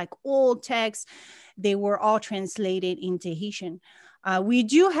 even like old texts, they were all translated in Tahitian. We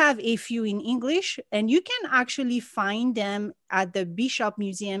do have a few in English, and you can actually find them at the Bishop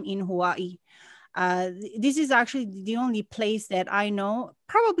Museum in Hawaii. This is actually the only place that I know,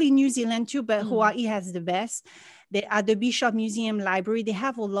 probably New Zealand too, but Mm. Hawaii has the best. At the Bishop Museum Library, they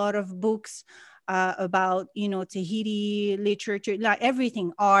have a lot of books about, Tahiti literature, like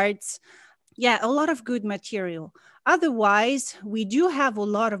everything, arts. Yeah, a lot of good material. Otherwise, we do have a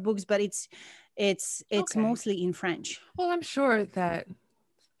lot of books, but it's Okay. mostly in French. Well, I'm sure that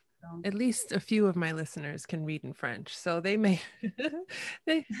So. at least a few of my listeners can read in French, so they may.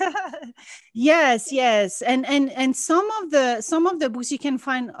 they, Yes, yes, and some of the books you can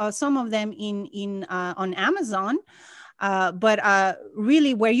find, some of them in on Amazon, but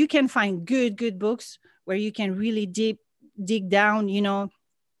really where you can find good books, where you can really dig down,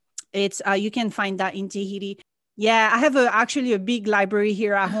 it's you can find that in Tahiti. Yeah, I have actually a big library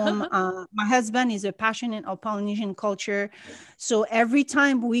here at home. My husband is a passionate of Polynesian culture, so every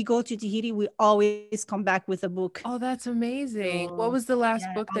time we go to Tahiti, we always come back with a book. oh, that's amazing. What So was the last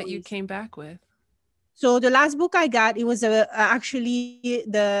yeah, book that you always. came back with? So the last book I got, it was actually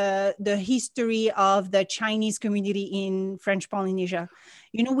the history of the Chinese community in French Polynesia.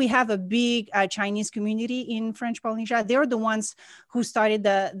 We have a big Chinese community in French Polynesia. They're the ones who started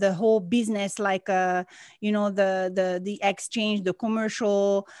the whole business, like the exchange, the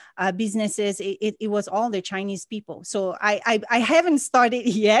commercial businesses. It was all the Chinese people. So I haven't started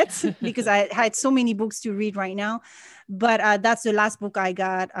yet because I had so many books to read right now. But that's the last book I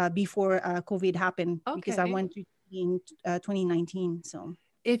got before COVID happened, because I Okay. went to in 2019. So.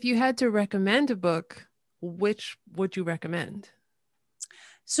 If you had to recommend a book, which would you recommend?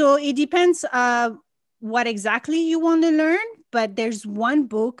 So it depends what exactly you want to learn. But there's one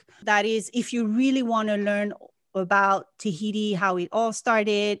book that is, if you really want to learn about Tahiti, how it all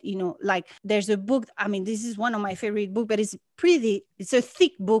started, like there's a book. I mean, this is one of my favorite books, but it's a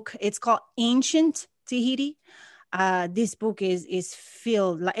thick book. It's called Ancient Tahiti. This book is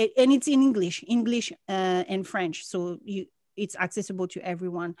filled, and it's in English and French. So it's accessible to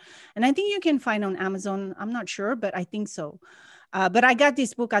everyone. And I think you can find on Amazon. I'm not sure, but I think so. But I got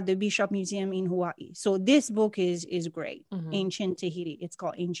this book at the Bishop Museum in Hawaii. So this book is great. Mhm. Ancient Tahiti. It's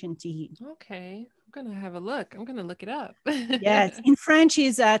called Ancient Tahiti. Okay. I'm going to have a look. I'm going to look it up. Yes. In French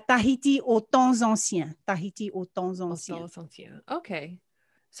is Tahiti aux temps anciens. Tahiti aux temps anciens. Hostel Santia. Okay.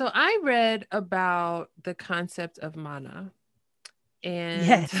 So I read about the concept of mana, and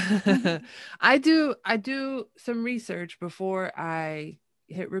Yes. I do some research before I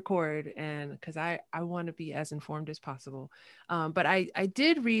hit record, and because I want to be as informed as possible. But I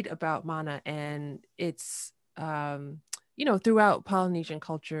did read about mana, and it's throughout Polynesian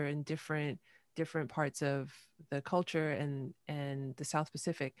culture and different parts of the culture and the South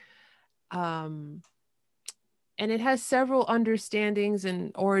Pacific. Um, and it has several understandings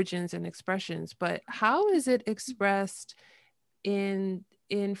and origins and expressions, but how is it expressed in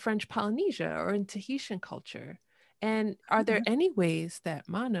French Polynesia or in Tahitian culture? And are there any ways that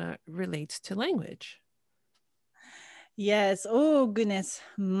mana relates to language? Yes. Oh goodness,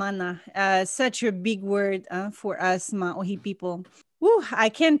 mana. Such a big word for us Maohi people. Woo, I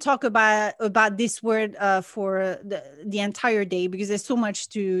can't talk about this word for the entire day, because there's so much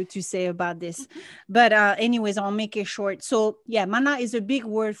to say about this. But anyways, I'll make it short. So yeah, mana is a big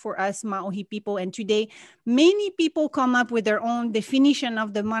word for us Maohi people, and today many people come up with their own definition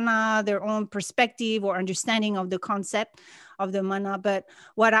of the mana, their own perspective or understanding of the concept of the mana. But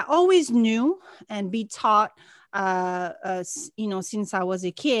what I always knew and be taught since I was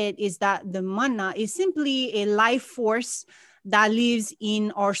a kid, is that the mana is simply a life force that lives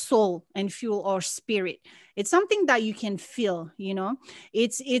in our soul and fuel our spirit. It's something that you can feel.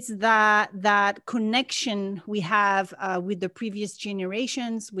 It's that connection we have with the previous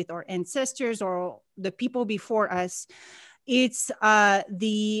generations, with our ancestors or the people before us. It's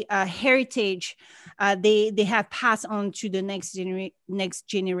the heritage they have passed on to the next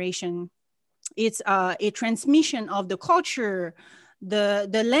generation. It's a transmission of the culture,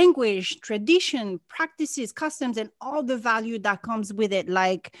 the language, tradition, practices, customs, and all the value that comes with it,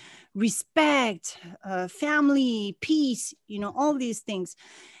 like respect, family, peace, all these things.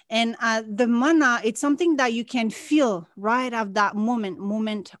 And the mana, it's something that you can feel right at that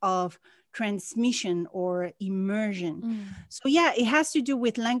moment of transmission or immersion. So yeah, it has to do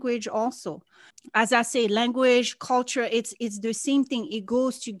with language also. As I say, language, culture, it's the same thing. It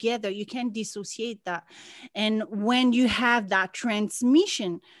goes together. You can't dissociate that. And when you have that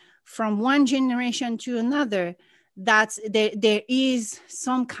transmission from one generation to another, that's there is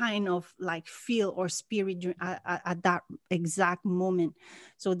some kind of like feel or spirit at that exact moment.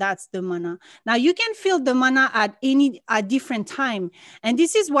 So that's the mana. Now you can feel the mana at a different time, and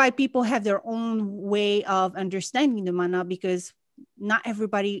this is why people have their own way of understanding the mana, because not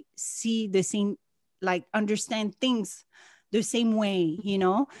everybody see the same, like understand things the same way,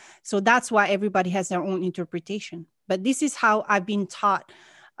 so that's why everybody has their own interpretation. But this is how I've been taught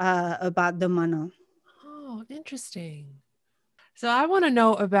about the mana. Oh, interesting. So I want to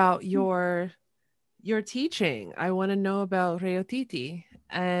know about your teaching. I want to know about Reotiti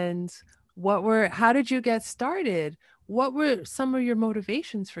and how did you get started? What were some of your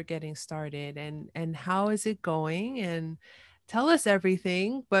motivations for getting started, and how is it going? And tell us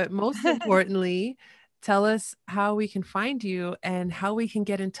everything, but most importantly, tell us how we can find you and how we can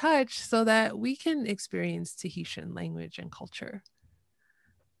get in touch so that we can experience Tahitian language and culture.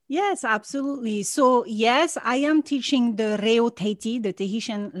 Yes, absolutely. So yes, I am teaching the Reo Tahiti, the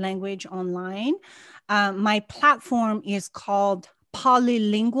Tahitian language, online. My platform is called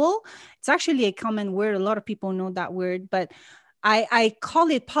Polylingual. It's actually a common word. A lot of people know that word, but I call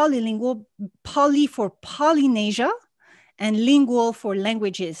it polylingual, poly for Polynesia and lingual for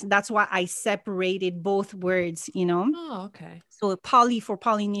languages. That's why I separated both words, Oh, okay. So poly for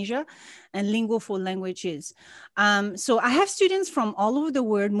Polynesia and lingual for languages. So I have students from all over the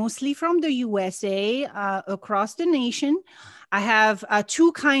world, mostly from the USA, across the nation. I have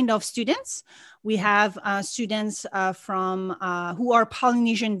two kind of students. We have students from who are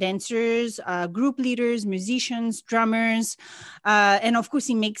Polynesian dancers, group leaders, musicians, drummers. And of course,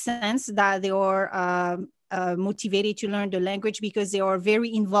 it makes sense that they are motivated to learn the language because they are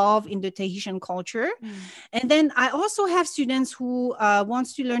very involved in the Tahitian culture. And then I also have students who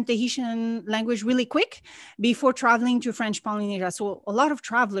wants to learn Tahitian language really quick before traveling to French Polynesia. So a lot of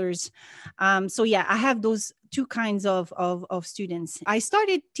travelers. So yeah, I have those two kinds of students. I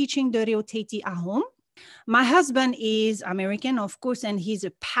started teaching the Reo Tahiti at home. My husband is American, of course, and he's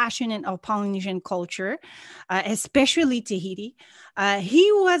a passionate of Polynesian culture, especially Tahiti.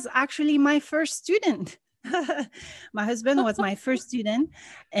 He was actually my first student. My husband was my first student,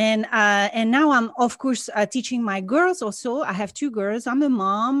 and now I'm of course teaching my girls also. I have two girls. I'm a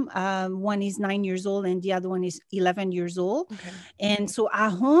mom. One is 9 years old, and the other one is 11 years old. Okay. And so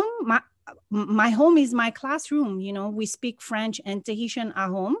at home, my home is my classroom. We speak French and Tahitian at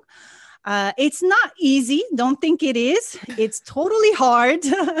home. It's not easy. Don't think it is. It's totally hard.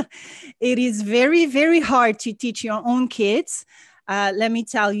 It is very, very hard to teach your own kids. Let me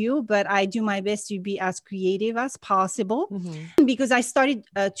tell you, but I do my best to be as creative as possible, because I started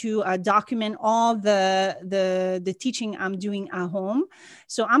to document all the teaching I'm doing at home.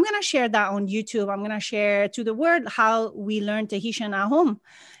 So I'm going to share that on YouTube. I'm going to share to the world how we learn Tahitian at home,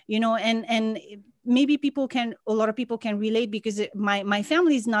 and maybe a lot of people can relate, because my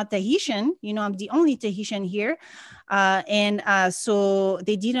family is not Tahitian. I'm the only Tahitian here. And so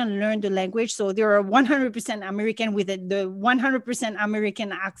they didn't learn the language. So they are 100% American with the 100%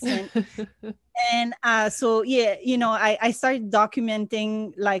 American accent. And so, yeah, I started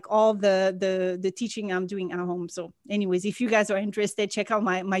documenting like all the teaching I'm doing at home. So anyways, if you guys are interested, check out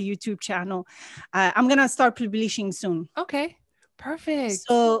my YouTube channel. I'm going to start publishing soon. Okay, perfect.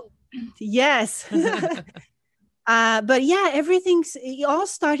 So yes. But yeah, it all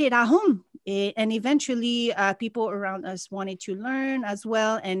started at home. And eventually people around us wanted to learn as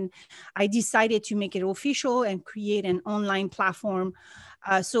well. And I decided to make it official and create an online platform.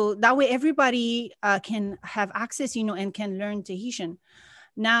 So that way everybody can have access, and can learn Tahitian.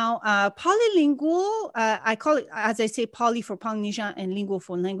 Now, polylingual, I call it, as I say, poly for Polynesia and lingual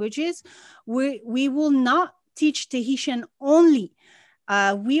for languages. We will not teach Tahitian only.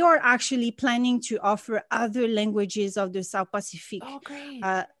 We are actually planning to offer other languages of the South Pacific,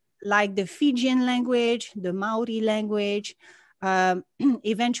 like the Fijian language, the Maori language,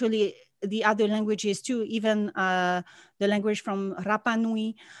 eventually the other languages too, even the language from Rapa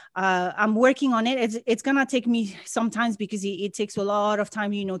Nui. I'm working on it. It's going to take me sometimes because it takes a lot of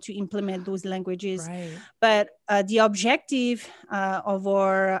time, to implement those languages. Right. But the objective of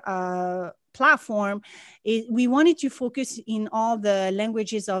our platform, we wanted to focus in all the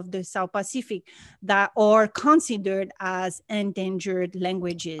languages of the South Pacific that are considered as endangered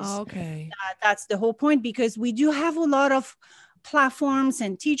languages. Okay. That's the whole point, because we do have a lot of platforms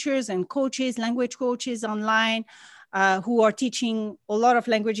and teachers and coaches, language coaches online, who are teaching a lot of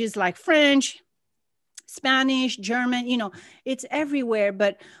languages like French, Spanish, German, it's everywhere,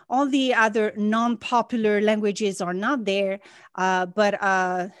 but all the other non-popular languages are not there.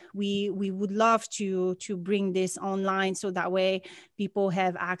 But we would love to bring this online, so that way people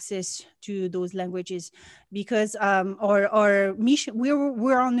have access to those languages, because our mission,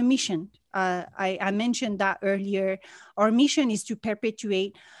 we're on a mission. I mentioned that earlier. Our mission is to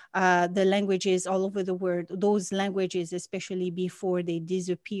perpetuate the languages all over the world, those languages, especially before they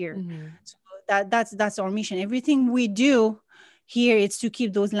disappear. Mm-hmm. So that's our mission. Everything we do here is to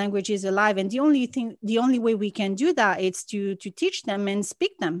keep those languages alive, and the only way we can do that is to teach them and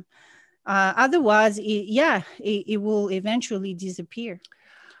speak them. Otherwise, it will eventually disappear.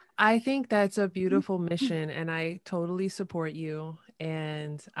 I think that's a beautiful mission, and I totally support you.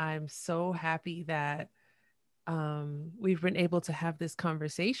 And I'm so happy that we've been able to have this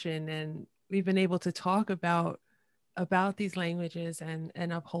conversation, and we've been able to talk about these languages and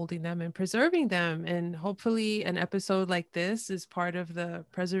upholding them and preserving them. And hopefully an episode like this is part of the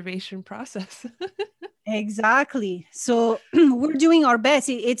preservation process. Exactly. So we're doing our best.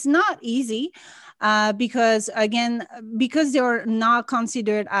 It's not easy, because again, because they're not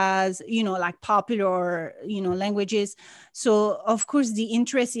considered as, like popular or, languages. So of course the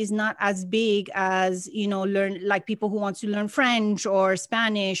interest is not as big as, learn, like people who want to learn French or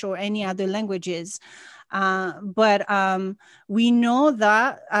Spanish or any other languages. But we know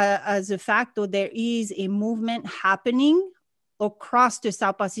that as a fact, though, there is a movement happening across the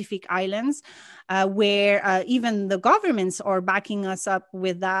South Pacific Islands, where even the governments are backing us up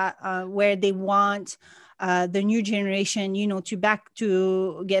with that, where they want the new generation,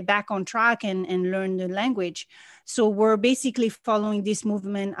 to get back on track and learn the language. So we're basically following this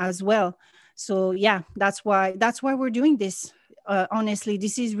movement as well. So yeah, that's why we're doing this. Honestly,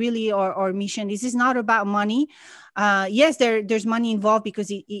 this is really our mission. This is not about money. Yes, there's money involved,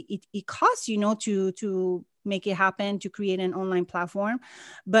 because it costs, to make it happen, to create an online platform.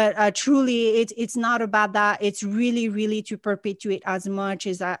 But truly, it's not about that. It's really, really to perpetuate as much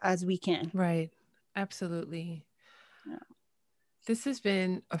as we can. Right. Absolutely. Yeah. This has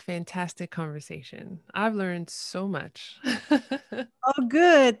been a fantastic conversation. I've learned so much. Oh,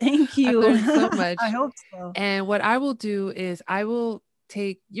 good. Thank I've you. learned so much. I hope so. And what I will do is I will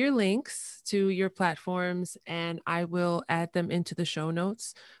take your links to your platforms and I will add them into the show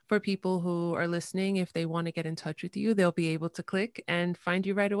notes for people who are listening. If they want to get in touch with you, they'll be able to click and find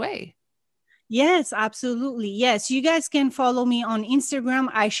you right away. Yes, absolutely. Yes, you guys can follow me on Instagram.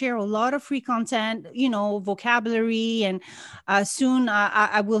 I share a lot of free content, vocabulary, and soon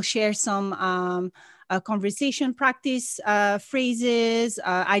I will share some conversation practice phrases.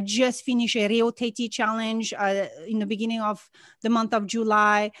 I just finished a Rio Teti challenge in the beginning of the month of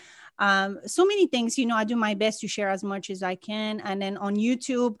July. So many things, I do my best to share as much as I can. And then on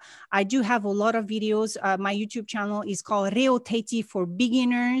YouTube, I do have a lot of videos. My YouTube channel is called Rio Teti for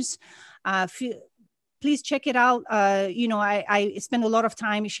Beginners. Please check it out. I spend a lot of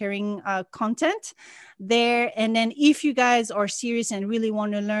time sharing content there. And then if you guys are serious and really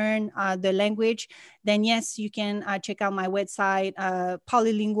want to learn the language, then yes, you can check out my website,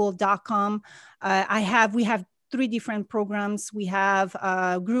 polylingual.com. We have 3 different programs. We have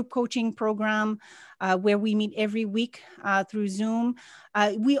a group coaching program where we meet every week through Zoom.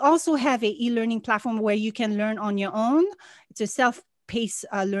 We also have a e-learning platform where you can learn on your own. It's a self-paced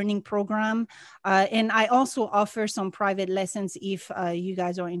learning program. And I also offer some private lessons if you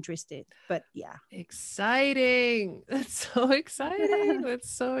guys are interested. But yeah. Exciting. That's so exciting. That's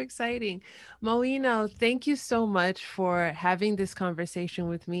so exciting. Moenau, thank you so much for having this conversation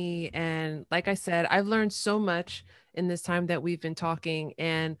with me. And like I said, I've learned so much in this time that we've been talking.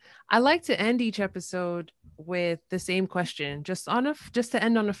 And I like to end each episode with the same question, just to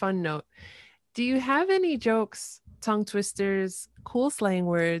end on a fun note. Do you have any jokes, tongue twisters, cool slang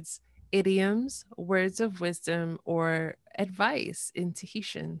words, idioms, words of wisdom, or advice in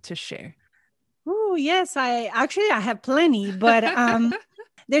Tahitian to share? Oh, yes, I have plenty, but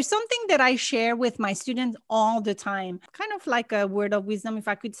there's something that I share with my students all the time, kind of like a word of wisdom, if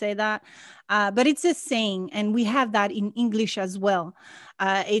I could say that. But it's a saying, and we have that in English as well.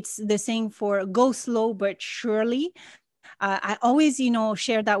 It's the saying for go slow but surely. I always,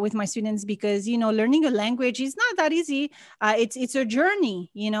 share that with my students because, learning a language is not that easy. It's a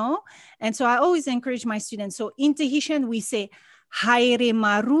journey, And so I always encourage my students. So in Tahitian, we say, haere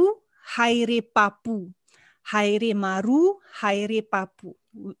maru, haere papu. Haere maru, haere papu,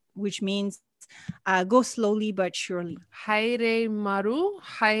 which means go slowly but surely. Haere maru,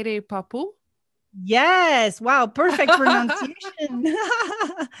 haere papu. Yes. Wow. Perfect pronunciation.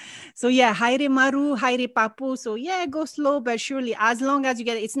 So yeah, haere maru, haere papu. So yeah, go slow but surely. As long as you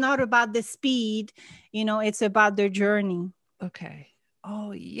get it. It's not about the speed, it's about the journey. Okay.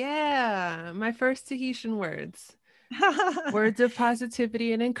 Oh, yeah. My first Tahitian words. Words of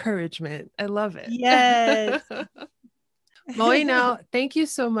positivity and encouragement. I love it. Yes. Moenau, thank you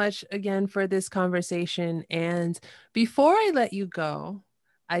so much again for this conversation. And before I let you go,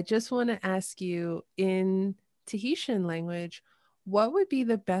 I just want to ask you in Tahitian language, what would be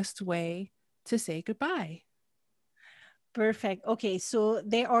the best way to say goodbye? Perfect. Okay, so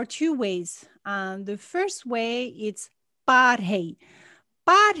there are two ways. The first way it's parhei.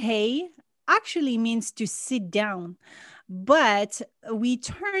 Parhei actually means to sit down, but we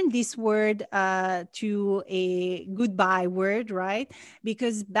turn this word to a goodbye word, right?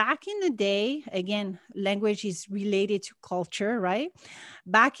 Because back in the day, again, language is related to culture, right?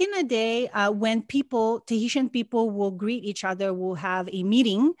 Back in the day, when Tahitian people will greet each other, will have a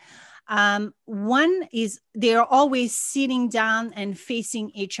meeting. One is they're always sitting down and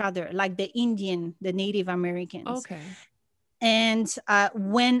facing each other, like the Native Americans. Okay. And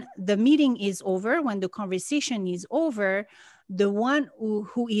when the meeting is over, when the conversation is over, the one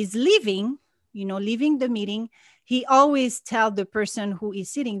who is leaving, leaving the meeting, he always tell the person who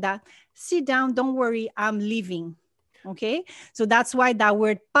is sitting that, sit down, don't worry, I'm leaving. Okay. So that's why that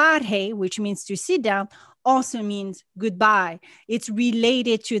word parhe, which means to sit down, also means goodbye. It's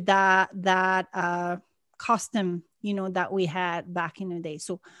related to that custom, that we had back in the day.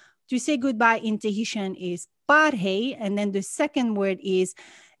 So to say goodbye in Tahitian is parhe, and then the second word is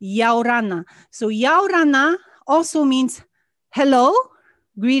yaurana. So yaurana also means hello,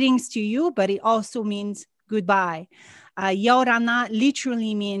 greetings to you, but it also means goodbye. Yaurana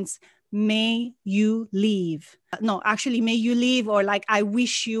literally means may you live. No, actually, may you live, or like I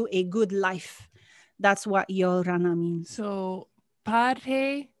wish you a good life. That's what yaurana means. So,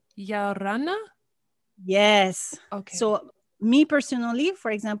 Pare Yarana? Yes. Okay. So me personally,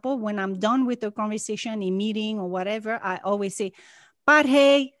 for example, when I'm done with a conversation, a meeting or whatever, I always say,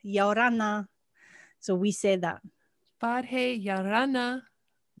 Parhe Yaurana. So we say that. Pare Yarana.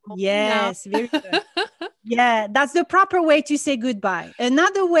 Yes, very good. Yeah, that's the proper way to say goodbye.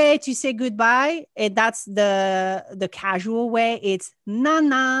 Another way to say goodbye, that's the casual way. It's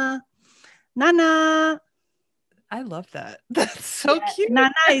nana, nana. I love that. That's so cute.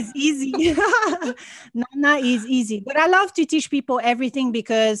 Nana is easy. Nana is easy. But I love to teach people everything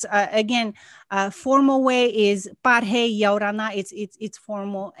because, again, formal way is parhe yaurana. It's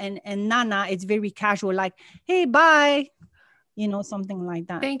formal, and nana it's very casual, like hey bye, something like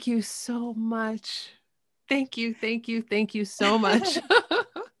that. Thank you so much. Thank you, thank you, thank you so much.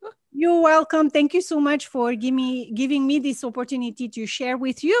 You're welcome. Thank you so much for giving me this opportunity to share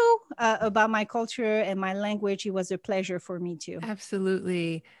with you about my culture and my language. It was a pleasure for me too.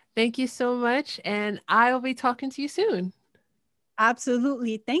 Absolutely. Thank you so much. And I will be talking to you soon.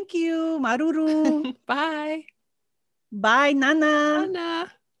 Absolutely. Thank you. Maruru. Bye. Bye, Nana.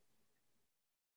 Anna.